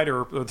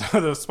spider,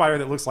 the spider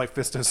that looks like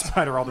Fisto's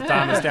spider all the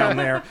time, is down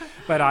there.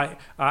 But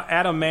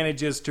Adam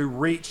manages to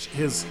reach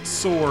his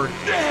sword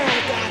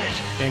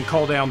and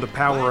call down the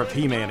power of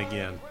He-Man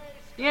again.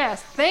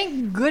 Yes,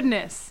 thank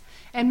goodness.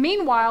 And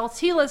meanwhile,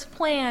 Teela's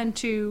plan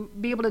to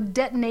be able to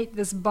detonate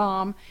this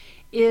bomb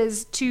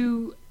is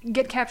to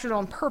get captured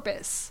on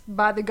purpose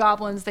by the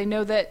goblins.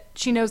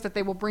 She knows that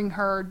they will bring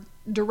her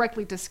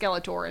directly to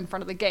Skeletor in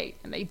front of the gate,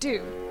 and they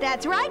do.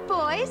 That's right,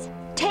 boys.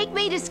 Take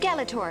me to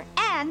Skeletor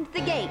and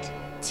the gate.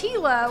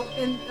 Teela,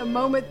 in a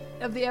moment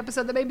of the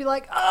episode that may be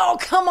like, oh,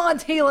 come on,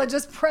 Teela,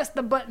 just press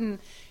the button.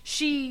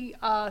 She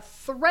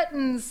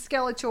threatens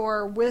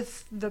Skeletor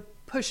with the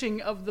pushing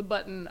of the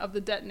button of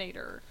the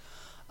detonator.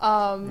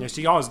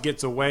 She always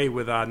gets away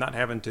with not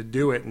having to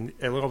do it, and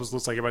it always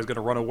looks like everybody's going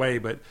to run away,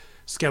 but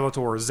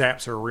Skeletor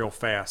zaps her real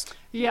fast.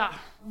 Yeah.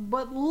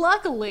 But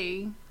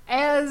luckily,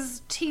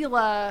 as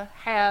Teela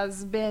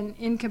has been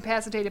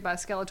incapacitated by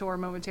Skeletor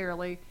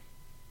momentarily,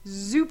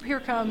 zoop, here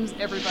comes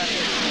everybody.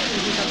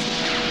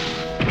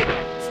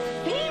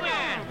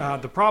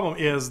 The problem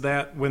is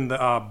that when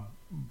the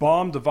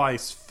bomb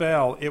device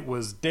fell, it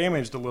was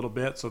damaged a little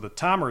bit, so the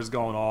timer is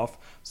going off.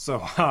 So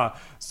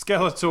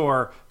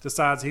Skeletor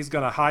decides he's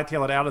going to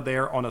hightail it out of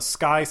there on a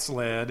sky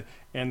sled,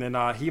 and then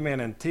He-Man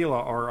and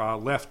Teela are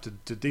left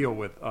to deal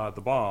with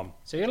the bomb.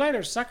 See you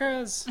later,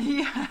 suckers.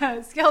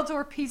 Yeah,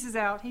 Skeletor pieces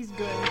out. He's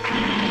good.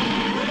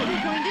 What are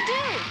we going to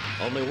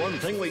do? Only one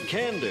thing we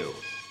can do.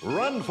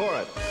 Run for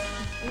it.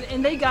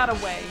 And they got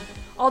away.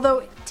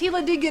 Although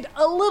Teela did get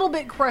a little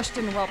bit crushed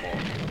in rubble.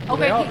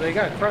 Okay, they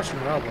got crushed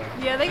in rubble.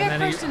 Yeah, they got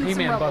crushed in some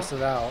He-Man rubble.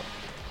 busted out.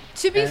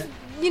 To be,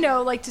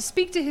 to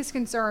speak to his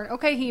concern,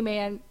 okay,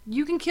 He-Man,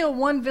 you can kill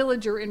one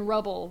villager in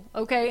rubble,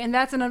 okay, and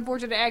that's an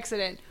unfortunate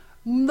accident.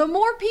 The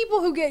more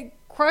people who get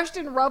crushed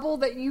in rubble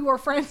that you are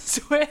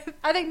friends with,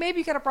 I think maybe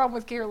you got a problem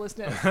with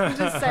carelessness. I'm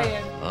just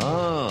saying.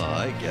 Oh,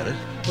 I get it.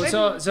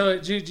 Well, so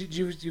do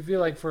you feel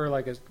like for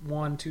like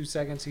 1-2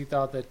 seconds he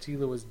thought that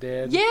Teela was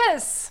dead?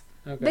 Yes.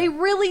 Okay. They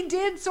really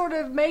did sort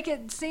of make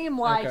it seem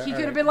like he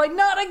could have been like,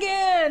 not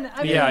again.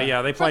 I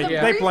mean, they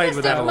played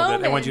with that a little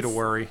bit. They want you to moments.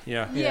 worry.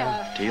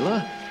 Yeah.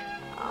 Teela?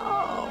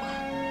 Oh,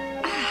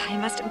 I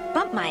must have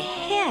bumped my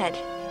head.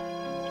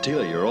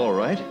 Tila, you're all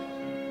right?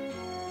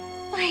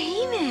 Why,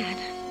 He-Man,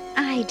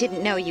 I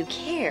didn't know you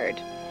cared.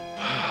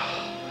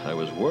 I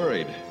was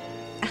worried.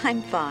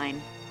 I'm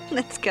fine.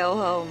 Let's go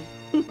home.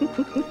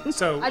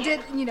 So I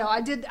did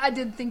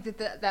think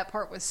that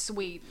part was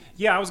sweet.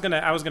 yeah, I was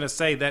gonna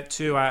say that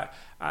too.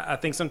 I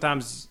think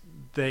sometimes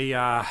they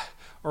are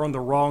on the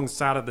wrong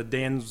side of the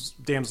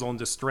damsel in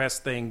distress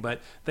thing, but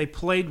they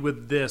played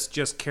with this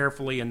just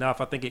carefully enough.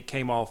 I think it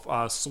came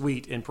off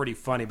sweet and pretty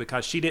funny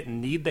because she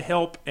didn't need the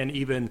help, and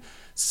even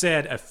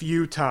said a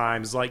few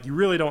times like, "You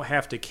really don't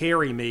have to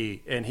carry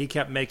me," and he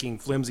kept making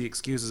flimsy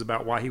excuses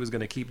about why he was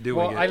going to keep doing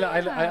Well, it.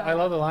 I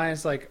love the line.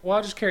 It's like, well,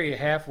 I'll just carry you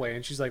halfway,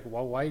 and she's like,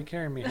 well, why are you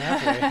carrying me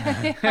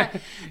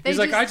halfway? He's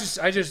like, I'm just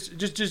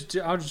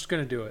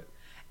gonna do it.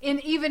 And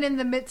even in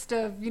the midst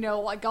of,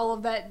 like all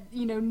of that,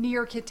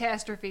 near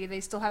catastrophe, they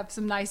still have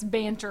some nice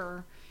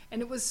banter,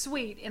 and it was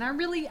sweet, and I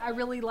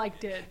really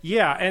liked it.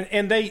 Yeah,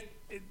 and they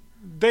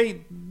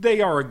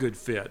are a good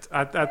fit.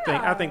 I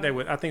think that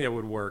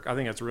would work. I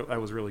think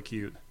that was really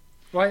cute.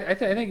 Well, I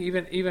think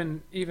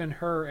even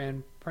her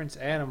and Prince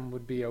Adam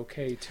would be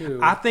okay too.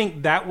 I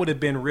think that would have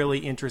been really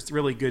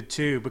good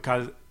too,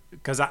 because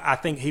I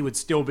think he would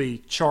still be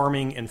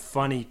charming and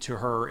funny to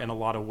her in a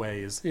lot of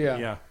ways.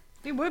 Yeah.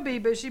 It would be,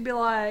 but she'd be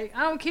like,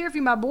 I don't care if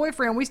you're my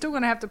boyfriend, we still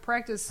gonna have to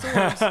practice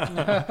swords.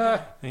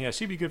 Yeah,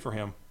 she'd be good for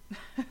him.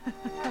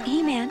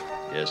 He-Man,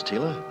 Yes,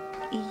 Tila?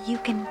 you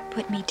can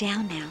put me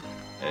down now.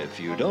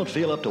 If you don't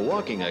feel up to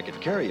walking, I could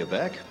carry you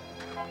back.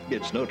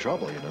 It's no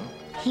trouble, you know.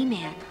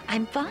 He-Man,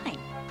 I'm fine.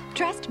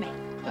 Trust me.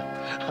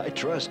 I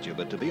trust you,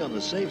 but to be on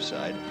the safe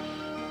side,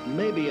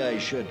 maybe I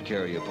should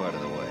carry you part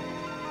of the way.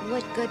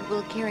 What good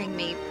will carrying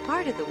me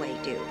part of the way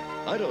do?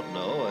 I don't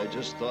know. I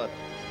just thought...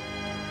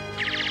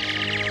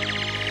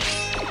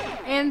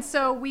 And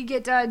so we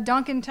get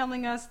Duncan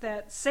telling us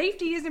that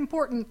safety is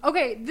important.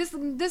 Okay,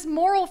 this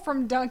moral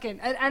from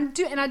Duncan, and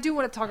I do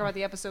want to talk about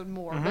the episode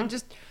more, but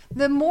just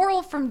the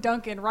moral from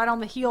Duncan right on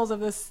the heels of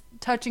this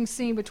touching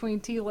scene between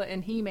Tila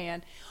and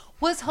He-Man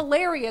was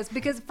hilarious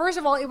because, first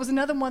of all, it was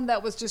another one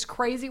that was just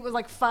crazy. It was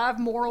like 5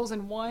 morals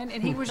in one,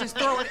 and he was just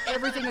throwing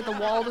everything at the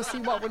wall to see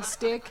what would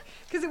stick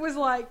because it was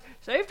like,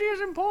 safety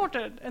is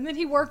important. And then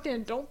he worked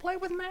in, don't play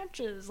with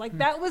matches. Like,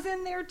 that was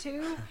in there,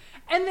 too.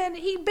 And then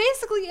he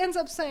basically ends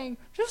up saying,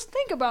 just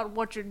think about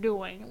what you're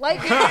doing.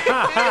 Like, to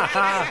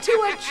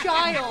a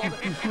child.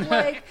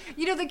 Like,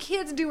 the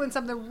kid's doing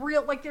something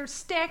real, like they're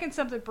stacking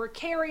something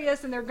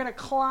precarious and they're going to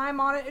climb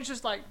on it. It's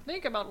just like,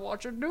 think about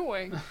what you're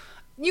doing.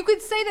 You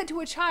could say that to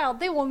a child;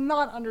 they will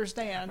not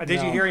understand.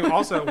 Did you hear him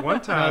also at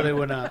one time? No, they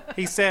would not.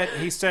 He said,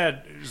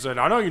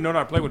 I know you know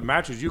not to play with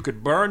matches. You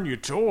could burn your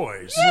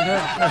toys.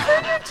 Yeah,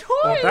 burn your toys.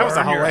 Well, that was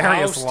a Burn your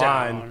hilarious house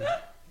line. down.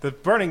 The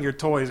burning your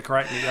toys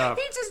cracked me up.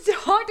 He just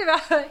talked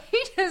about it.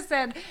 He just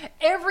said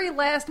every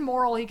last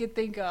moral he could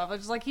think of.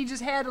 It's like he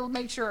just had to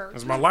make sure.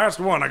 It's my last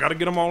one. I got to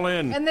get them all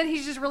in. And then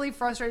he's just really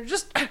frustrated.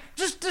 Just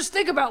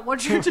think about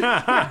what you're doing.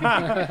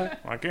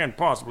 I can't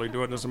possibly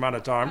do it in this amount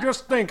of time.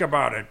 Just think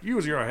about it.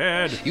 Use your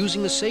head.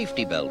 Using a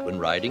safety belt when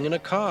riding in a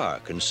car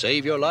can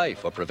save your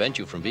life or prevent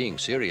you from being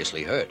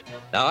seriously hurt.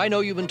 Now, I know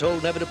you've been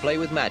told never to play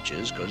with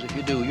matches, because if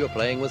you do, you're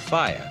playing with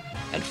fire.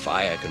 And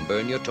fire can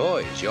burn your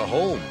toys, your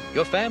home,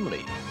 your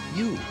family,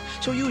 you.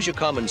 So use your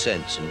common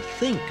sense and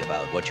think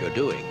about what you're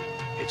doing.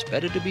 It's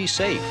better to be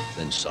safe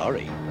than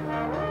sorry.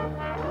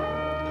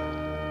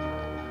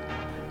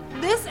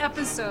 This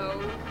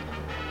episode,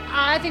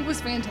 I think, was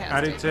fantastic.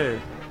 I did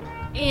too.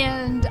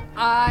 And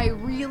I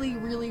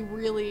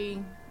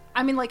really,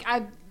 I mean, like,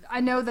 I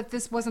know that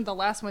this wasn't the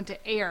last one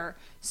to air,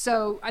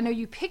 so I know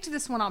you picked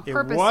this one on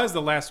purpose. It was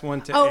the last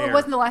one to air. Oh, it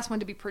wasn't the last one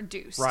to be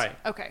produced. Right.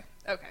 Okay.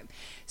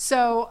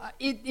 So,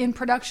 in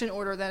production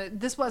order, then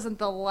this wasn't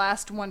the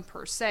last one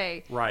per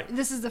se. Right.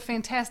 This is a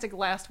fantastic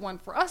last one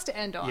for us to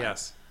end on.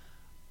 Yes.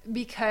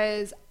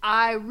 Because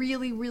I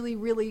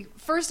really,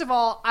 first of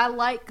all, I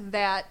like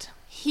that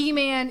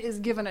He-Man is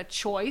given a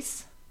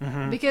choice.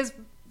 Mm-hmm. Because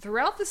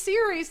throughout the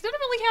series, he doesn't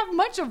really have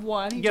much of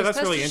one. He just that's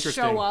has really to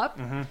interesting. show up.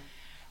 Mm-hmm.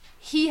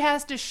 He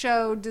has to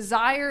show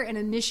desire and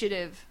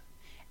initiative.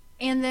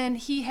 And then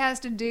he has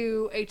to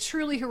do a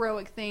truly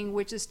heroic thing,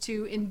 which is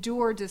to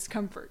endure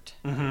discomfort.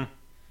 Mm-hmm.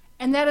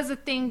 And that is a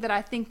thing that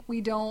I think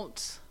we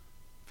don't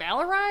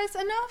valorize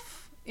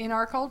enough in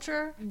our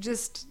culture.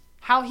 Just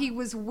how he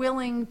was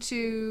willing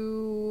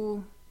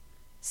to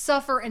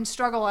suffer and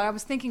struggle. And I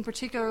was thinking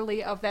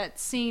particularly of that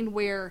scene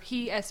where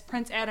he, as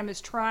Prince Adam,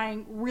 is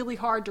trying really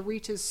hard to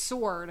reach his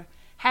sword,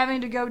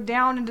 having to go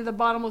down into the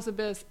bottomless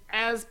abyss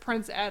as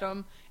Prince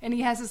Adam, and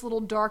he has this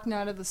little dark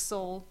night of the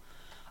soul.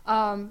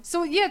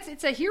 So yeah,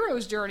 it's a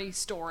hero's journey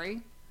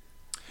story.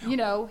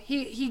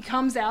 He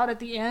comes out at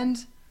the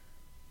end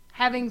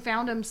having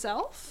found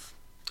himself.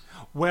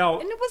 Well,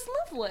 and it was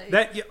lovely.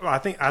 I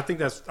think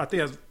that's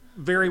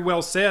very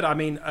well said. I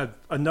mean,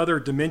 another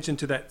dimension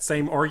to that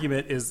same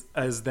argument is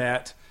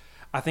that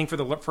I think for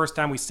the first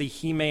time we see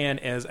He-Man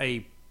as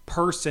a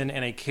person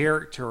and a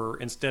character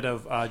instead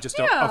of just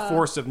a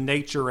force of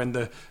nature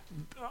and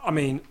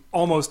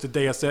almost a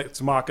Deus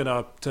Ex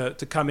Machina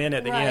to come in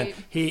at the end.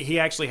 He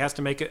actually has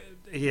to make it.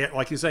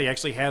 Like you say, he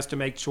actually has to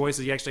make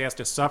choices. He actually has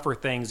to suffer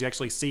things. You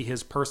actually see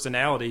his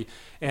personality.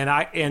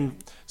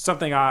 And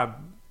something I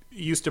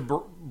used to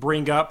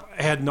bring up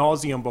ad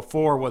nauseum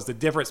before was the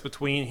difference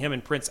between him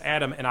and Prince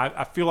Adam. And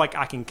I feel like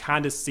I can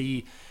kind of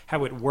see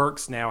how it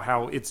works now,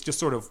 how it's just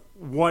sort of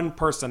one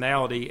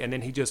personality, and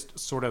then he just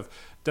sort of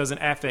does an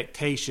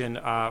affectation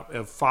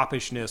of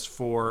foppishness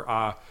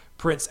for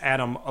Prince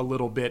Adam a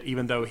little bit,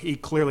 even though he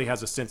clearly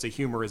has a sense of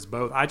humor as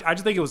both. I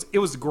just think it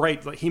was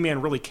great. Like,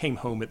 He-Man really came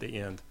home at the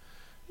end.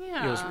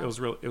 Yeah, it was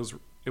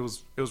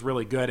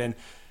really good. And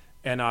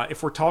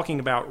if we're talking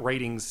about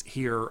ratings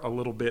here a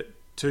little bit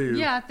too,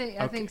 yeah,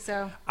 I think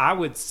so. I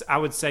would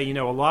say,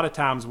 a lot of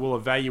times we'll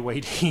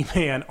evaluate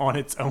He-Man on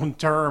its own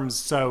terms.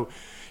 So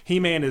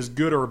He-Man is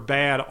good or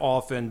bad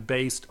often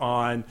based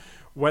on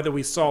whether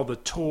we saw the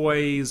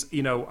toys,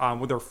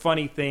 were there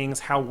funny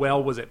things, how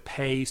well was it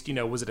paced,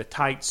 was it a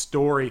tight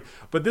story?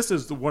 But this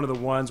is one of the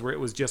ones where it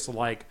was just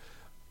like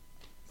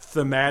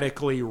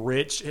thematically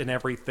rich and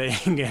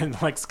everything, and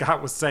like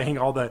Scott was saying,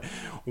 all the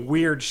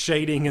weird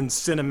shading and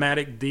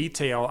cinematic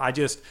detail.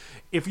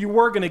 If you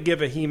were going to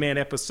give a He-Man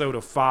episode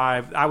a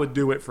 5, I would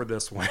do it for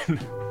this one.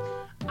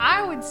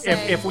 I would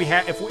say if we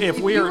had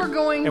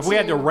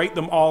to rate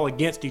them all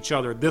against each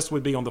other, this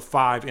would be on the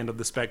 5 end of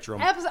the spectrum.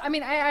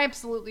 I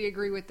absolutely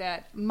agree with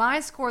that.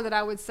 My score that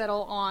I would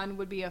settle on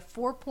would be a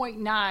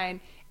 4.9,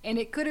 and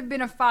it could have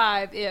been a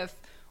 5 if,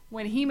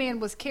 when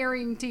He-Man was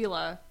carrying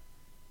Teela,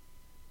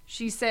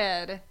 she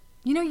said,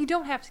 you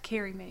don't have to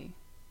carry me.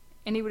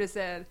 And he would have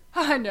said,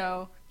 I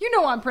know. You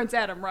know I'm Prince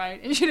Adam, right?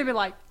 And she'd have been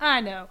like,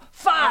 I know.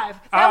 5.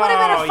 That would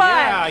have been a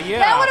 5. Yeah.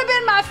 That would have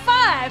been my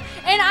 5.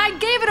 And I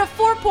gave it a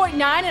 4.9,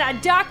 and I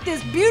docked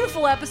this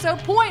beautiful episode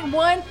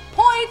 0.1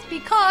 points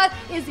because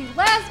it's the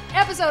last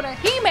episode of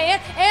He-Man,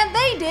 and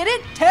they did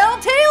it Tell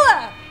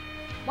Teela.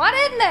 Why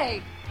didn't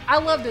they? I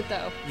loved it,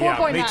 though. 4.9.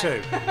 Yeah, me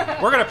too.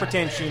 We're going to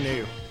pretend she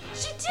knew.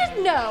 She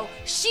did know.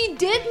 She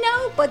did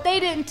know, but they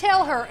didn't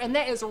tell her, and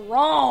that is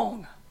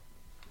wrong.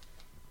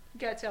 You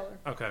gotta tell her.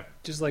 Okay.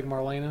 Just like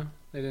Marlena,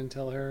 they didn't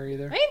tell her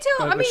either. They didn't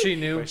tell her. But she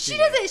knew. She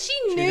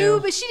knew,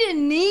 but she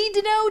didn't need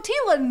to know.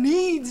 Teela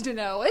needs to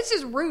know. It's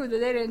just rude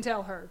that they didn't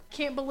tell her.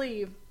 Can't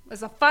believe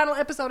it's the final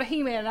episode of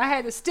He-Man, and I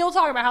had to still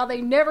talk about how they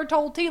never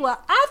told Teela.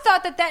 I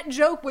thought that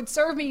joke would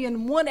serve me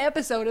in one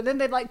episode, and then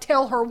they'd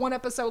tell her one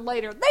episode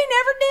later.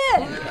 They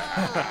never did.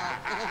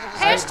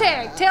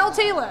 Hashtag tell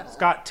Teela.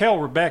 Scott, tell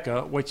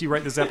Rebecca what you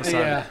rate this episode.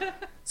 Yeah.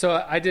 So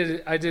I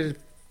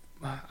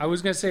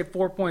was gonna say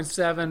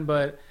 4.7,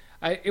 but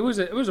it was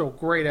a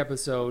great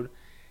episode,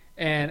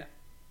 and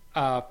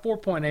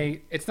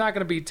 4.8. It's not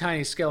gonna be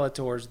Tiny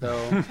Skeletors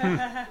though,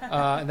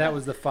 and that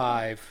was the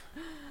 5.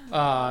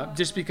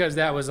 Just because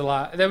that was a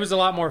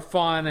lot more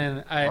fun, and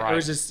it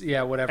was just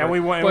whatever. And we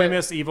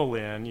miss Evil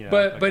Lynn,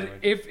 But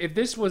if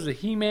this was a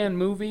He-Man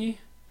movie,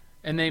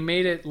 and they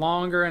made it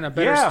longer and a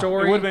better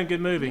story, it would have been a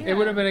good movie. It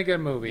would have been a good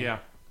movie. Yeah,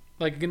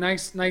 like a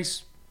nice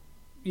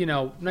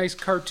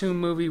cartoon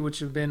movie,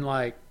 which would have been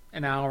like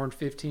an hour and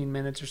 15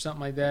 minutes or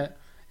something like that.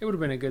 It would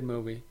have been a good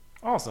movie.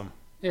 Awesome.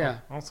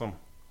 Yeah. Awesome.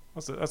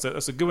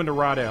 That's a good one to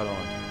ride out on.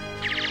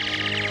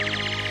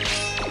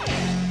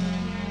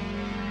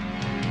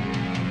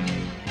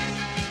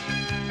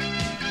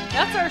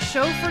 That's our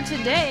show for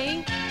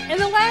today, and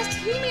the last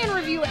He-Man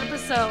review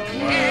episode.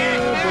 Yay!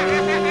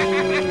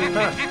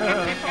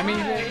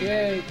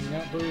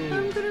 No, boo.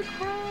 I'm gonna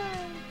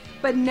cry.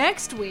 But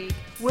next week,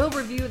 we'll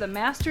review the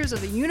Masters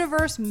of the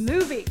Universe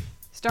movie,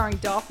 starring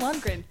Dolph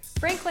Lundgren,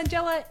 Frank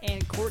Langella,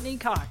 and Courtney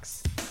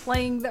Cox,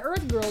 playing the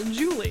Earth Girl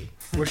Julie.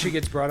 Where she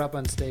gets brought up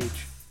on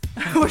stage.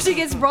 Where she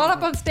gets brought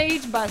up on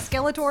stage by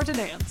Skeletor to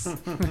dance.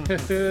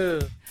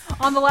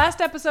 On the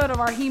last episode of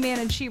our He-Man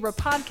and She-Ra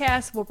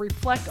podcast, we'll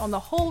reflect on the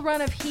whole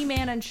run of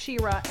He-Man and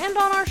She-Ra and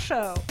on our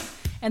show.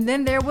 And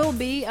then there will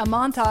be a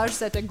montage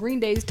set to Green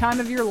Day's Time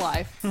of Your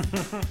Life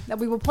that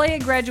we will play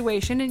at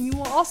graduation, and you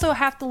will also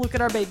have to look at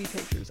our baby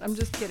pictures. I'm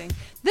just kidding.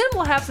 Then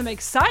we'll have some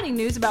exciting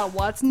news about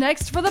what's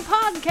next for the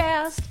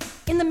podcast.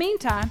 In the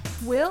meantime,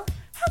 Will,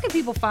 how can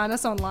people find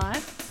us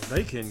online?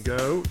 They can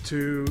go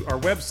to our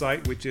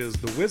website, which is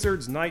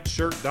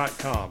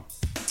thewizardsnightshirt.com.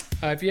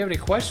 If you have any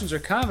questions or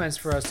comments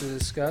for us to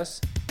discuss,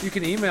 you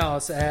can email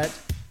us at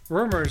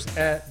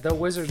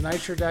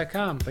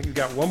rumors@thewizardsnightshirt.com. I think you've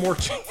got one more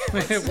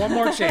chance. One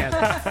more chance.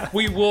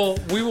 We will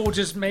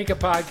just make a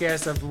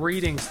podcast of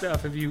reading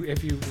stuff if you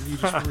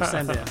just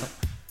send in.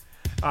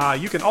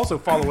 You can also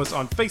follow us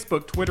on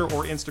Facebook, Twitter,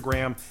 or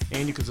Instagram,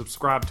 and you can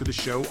subscribe to the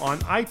show on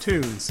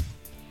iTunes.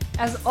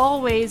 As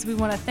always, we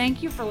want to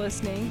thank you for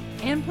listening,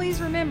 and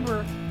please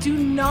remember, do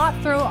not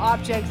throw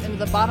objects into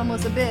the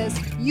bottomless abyss.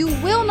 You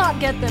will not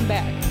get them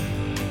back.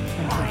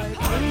 I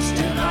punched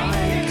and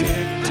I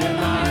kicked and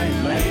I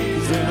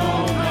lazed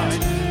all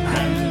night,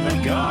 and the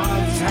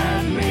gods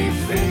had me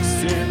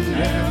fixed in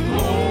their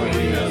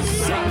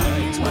glorious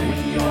sight. When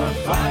you're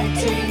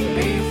fighting,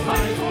 be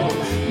fightful,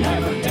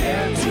 never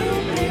dare to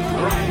be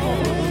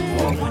prideful.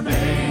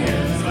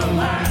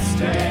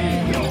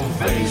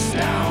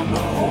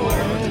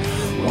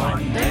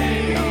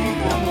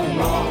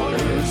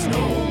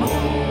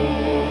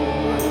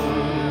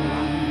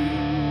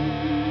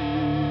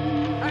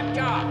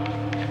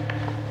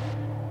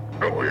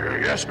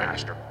 yes,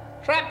 Master.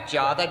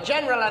 Trapjaw, the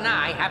General and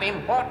I have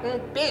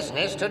important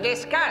business to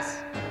discuss.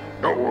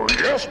 Oh,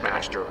 yes,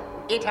 Master.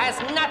 It has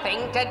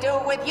nothing to do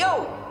with you.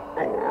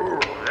 Oh,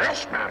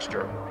 yes,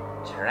 Master.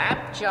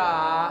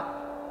 Trapjaw.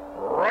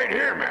 Right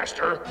here,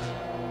 Master.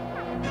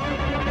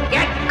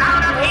 Get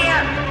out of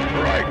here!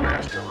 Right,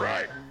 Master,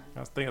 right.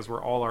 I think that's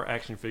where all our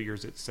action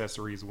figures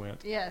accessories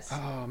went. Yes.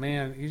 Oh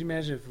man, can you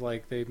imagine if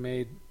like they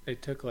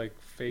took like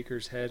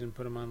Faker's head and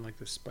put him on like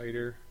the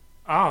spider?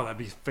 Oh, that'd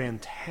be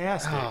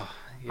fantastic. Oh,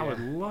 yeah. I would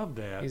love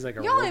that. He's like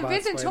a Y'all robot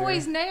inventing spider.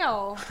 toys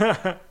now.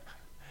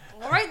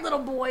 All right, little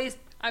boys.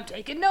 I'm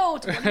taking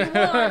notes. What do you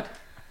want?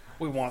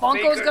 We want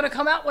Funko's Faker. going to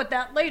come out with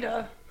that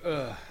later.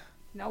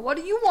 Now, what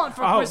do you want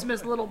for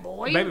Christmas, little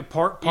boy? Maybe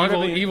part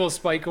Evil, of the evil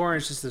Spike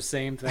is just the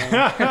same thing.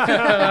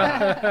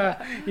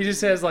 He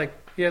just has like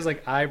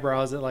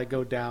eyebrows that like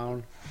go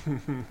down.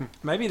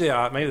 maybe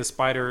the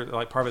spider,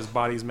 like part of his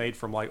body is made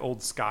from like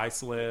old sky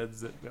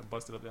sleds that got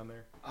busted up down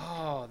there.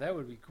 Oh, that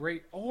would be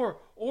great. Or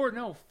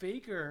no,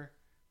 Faker.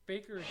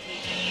 Takes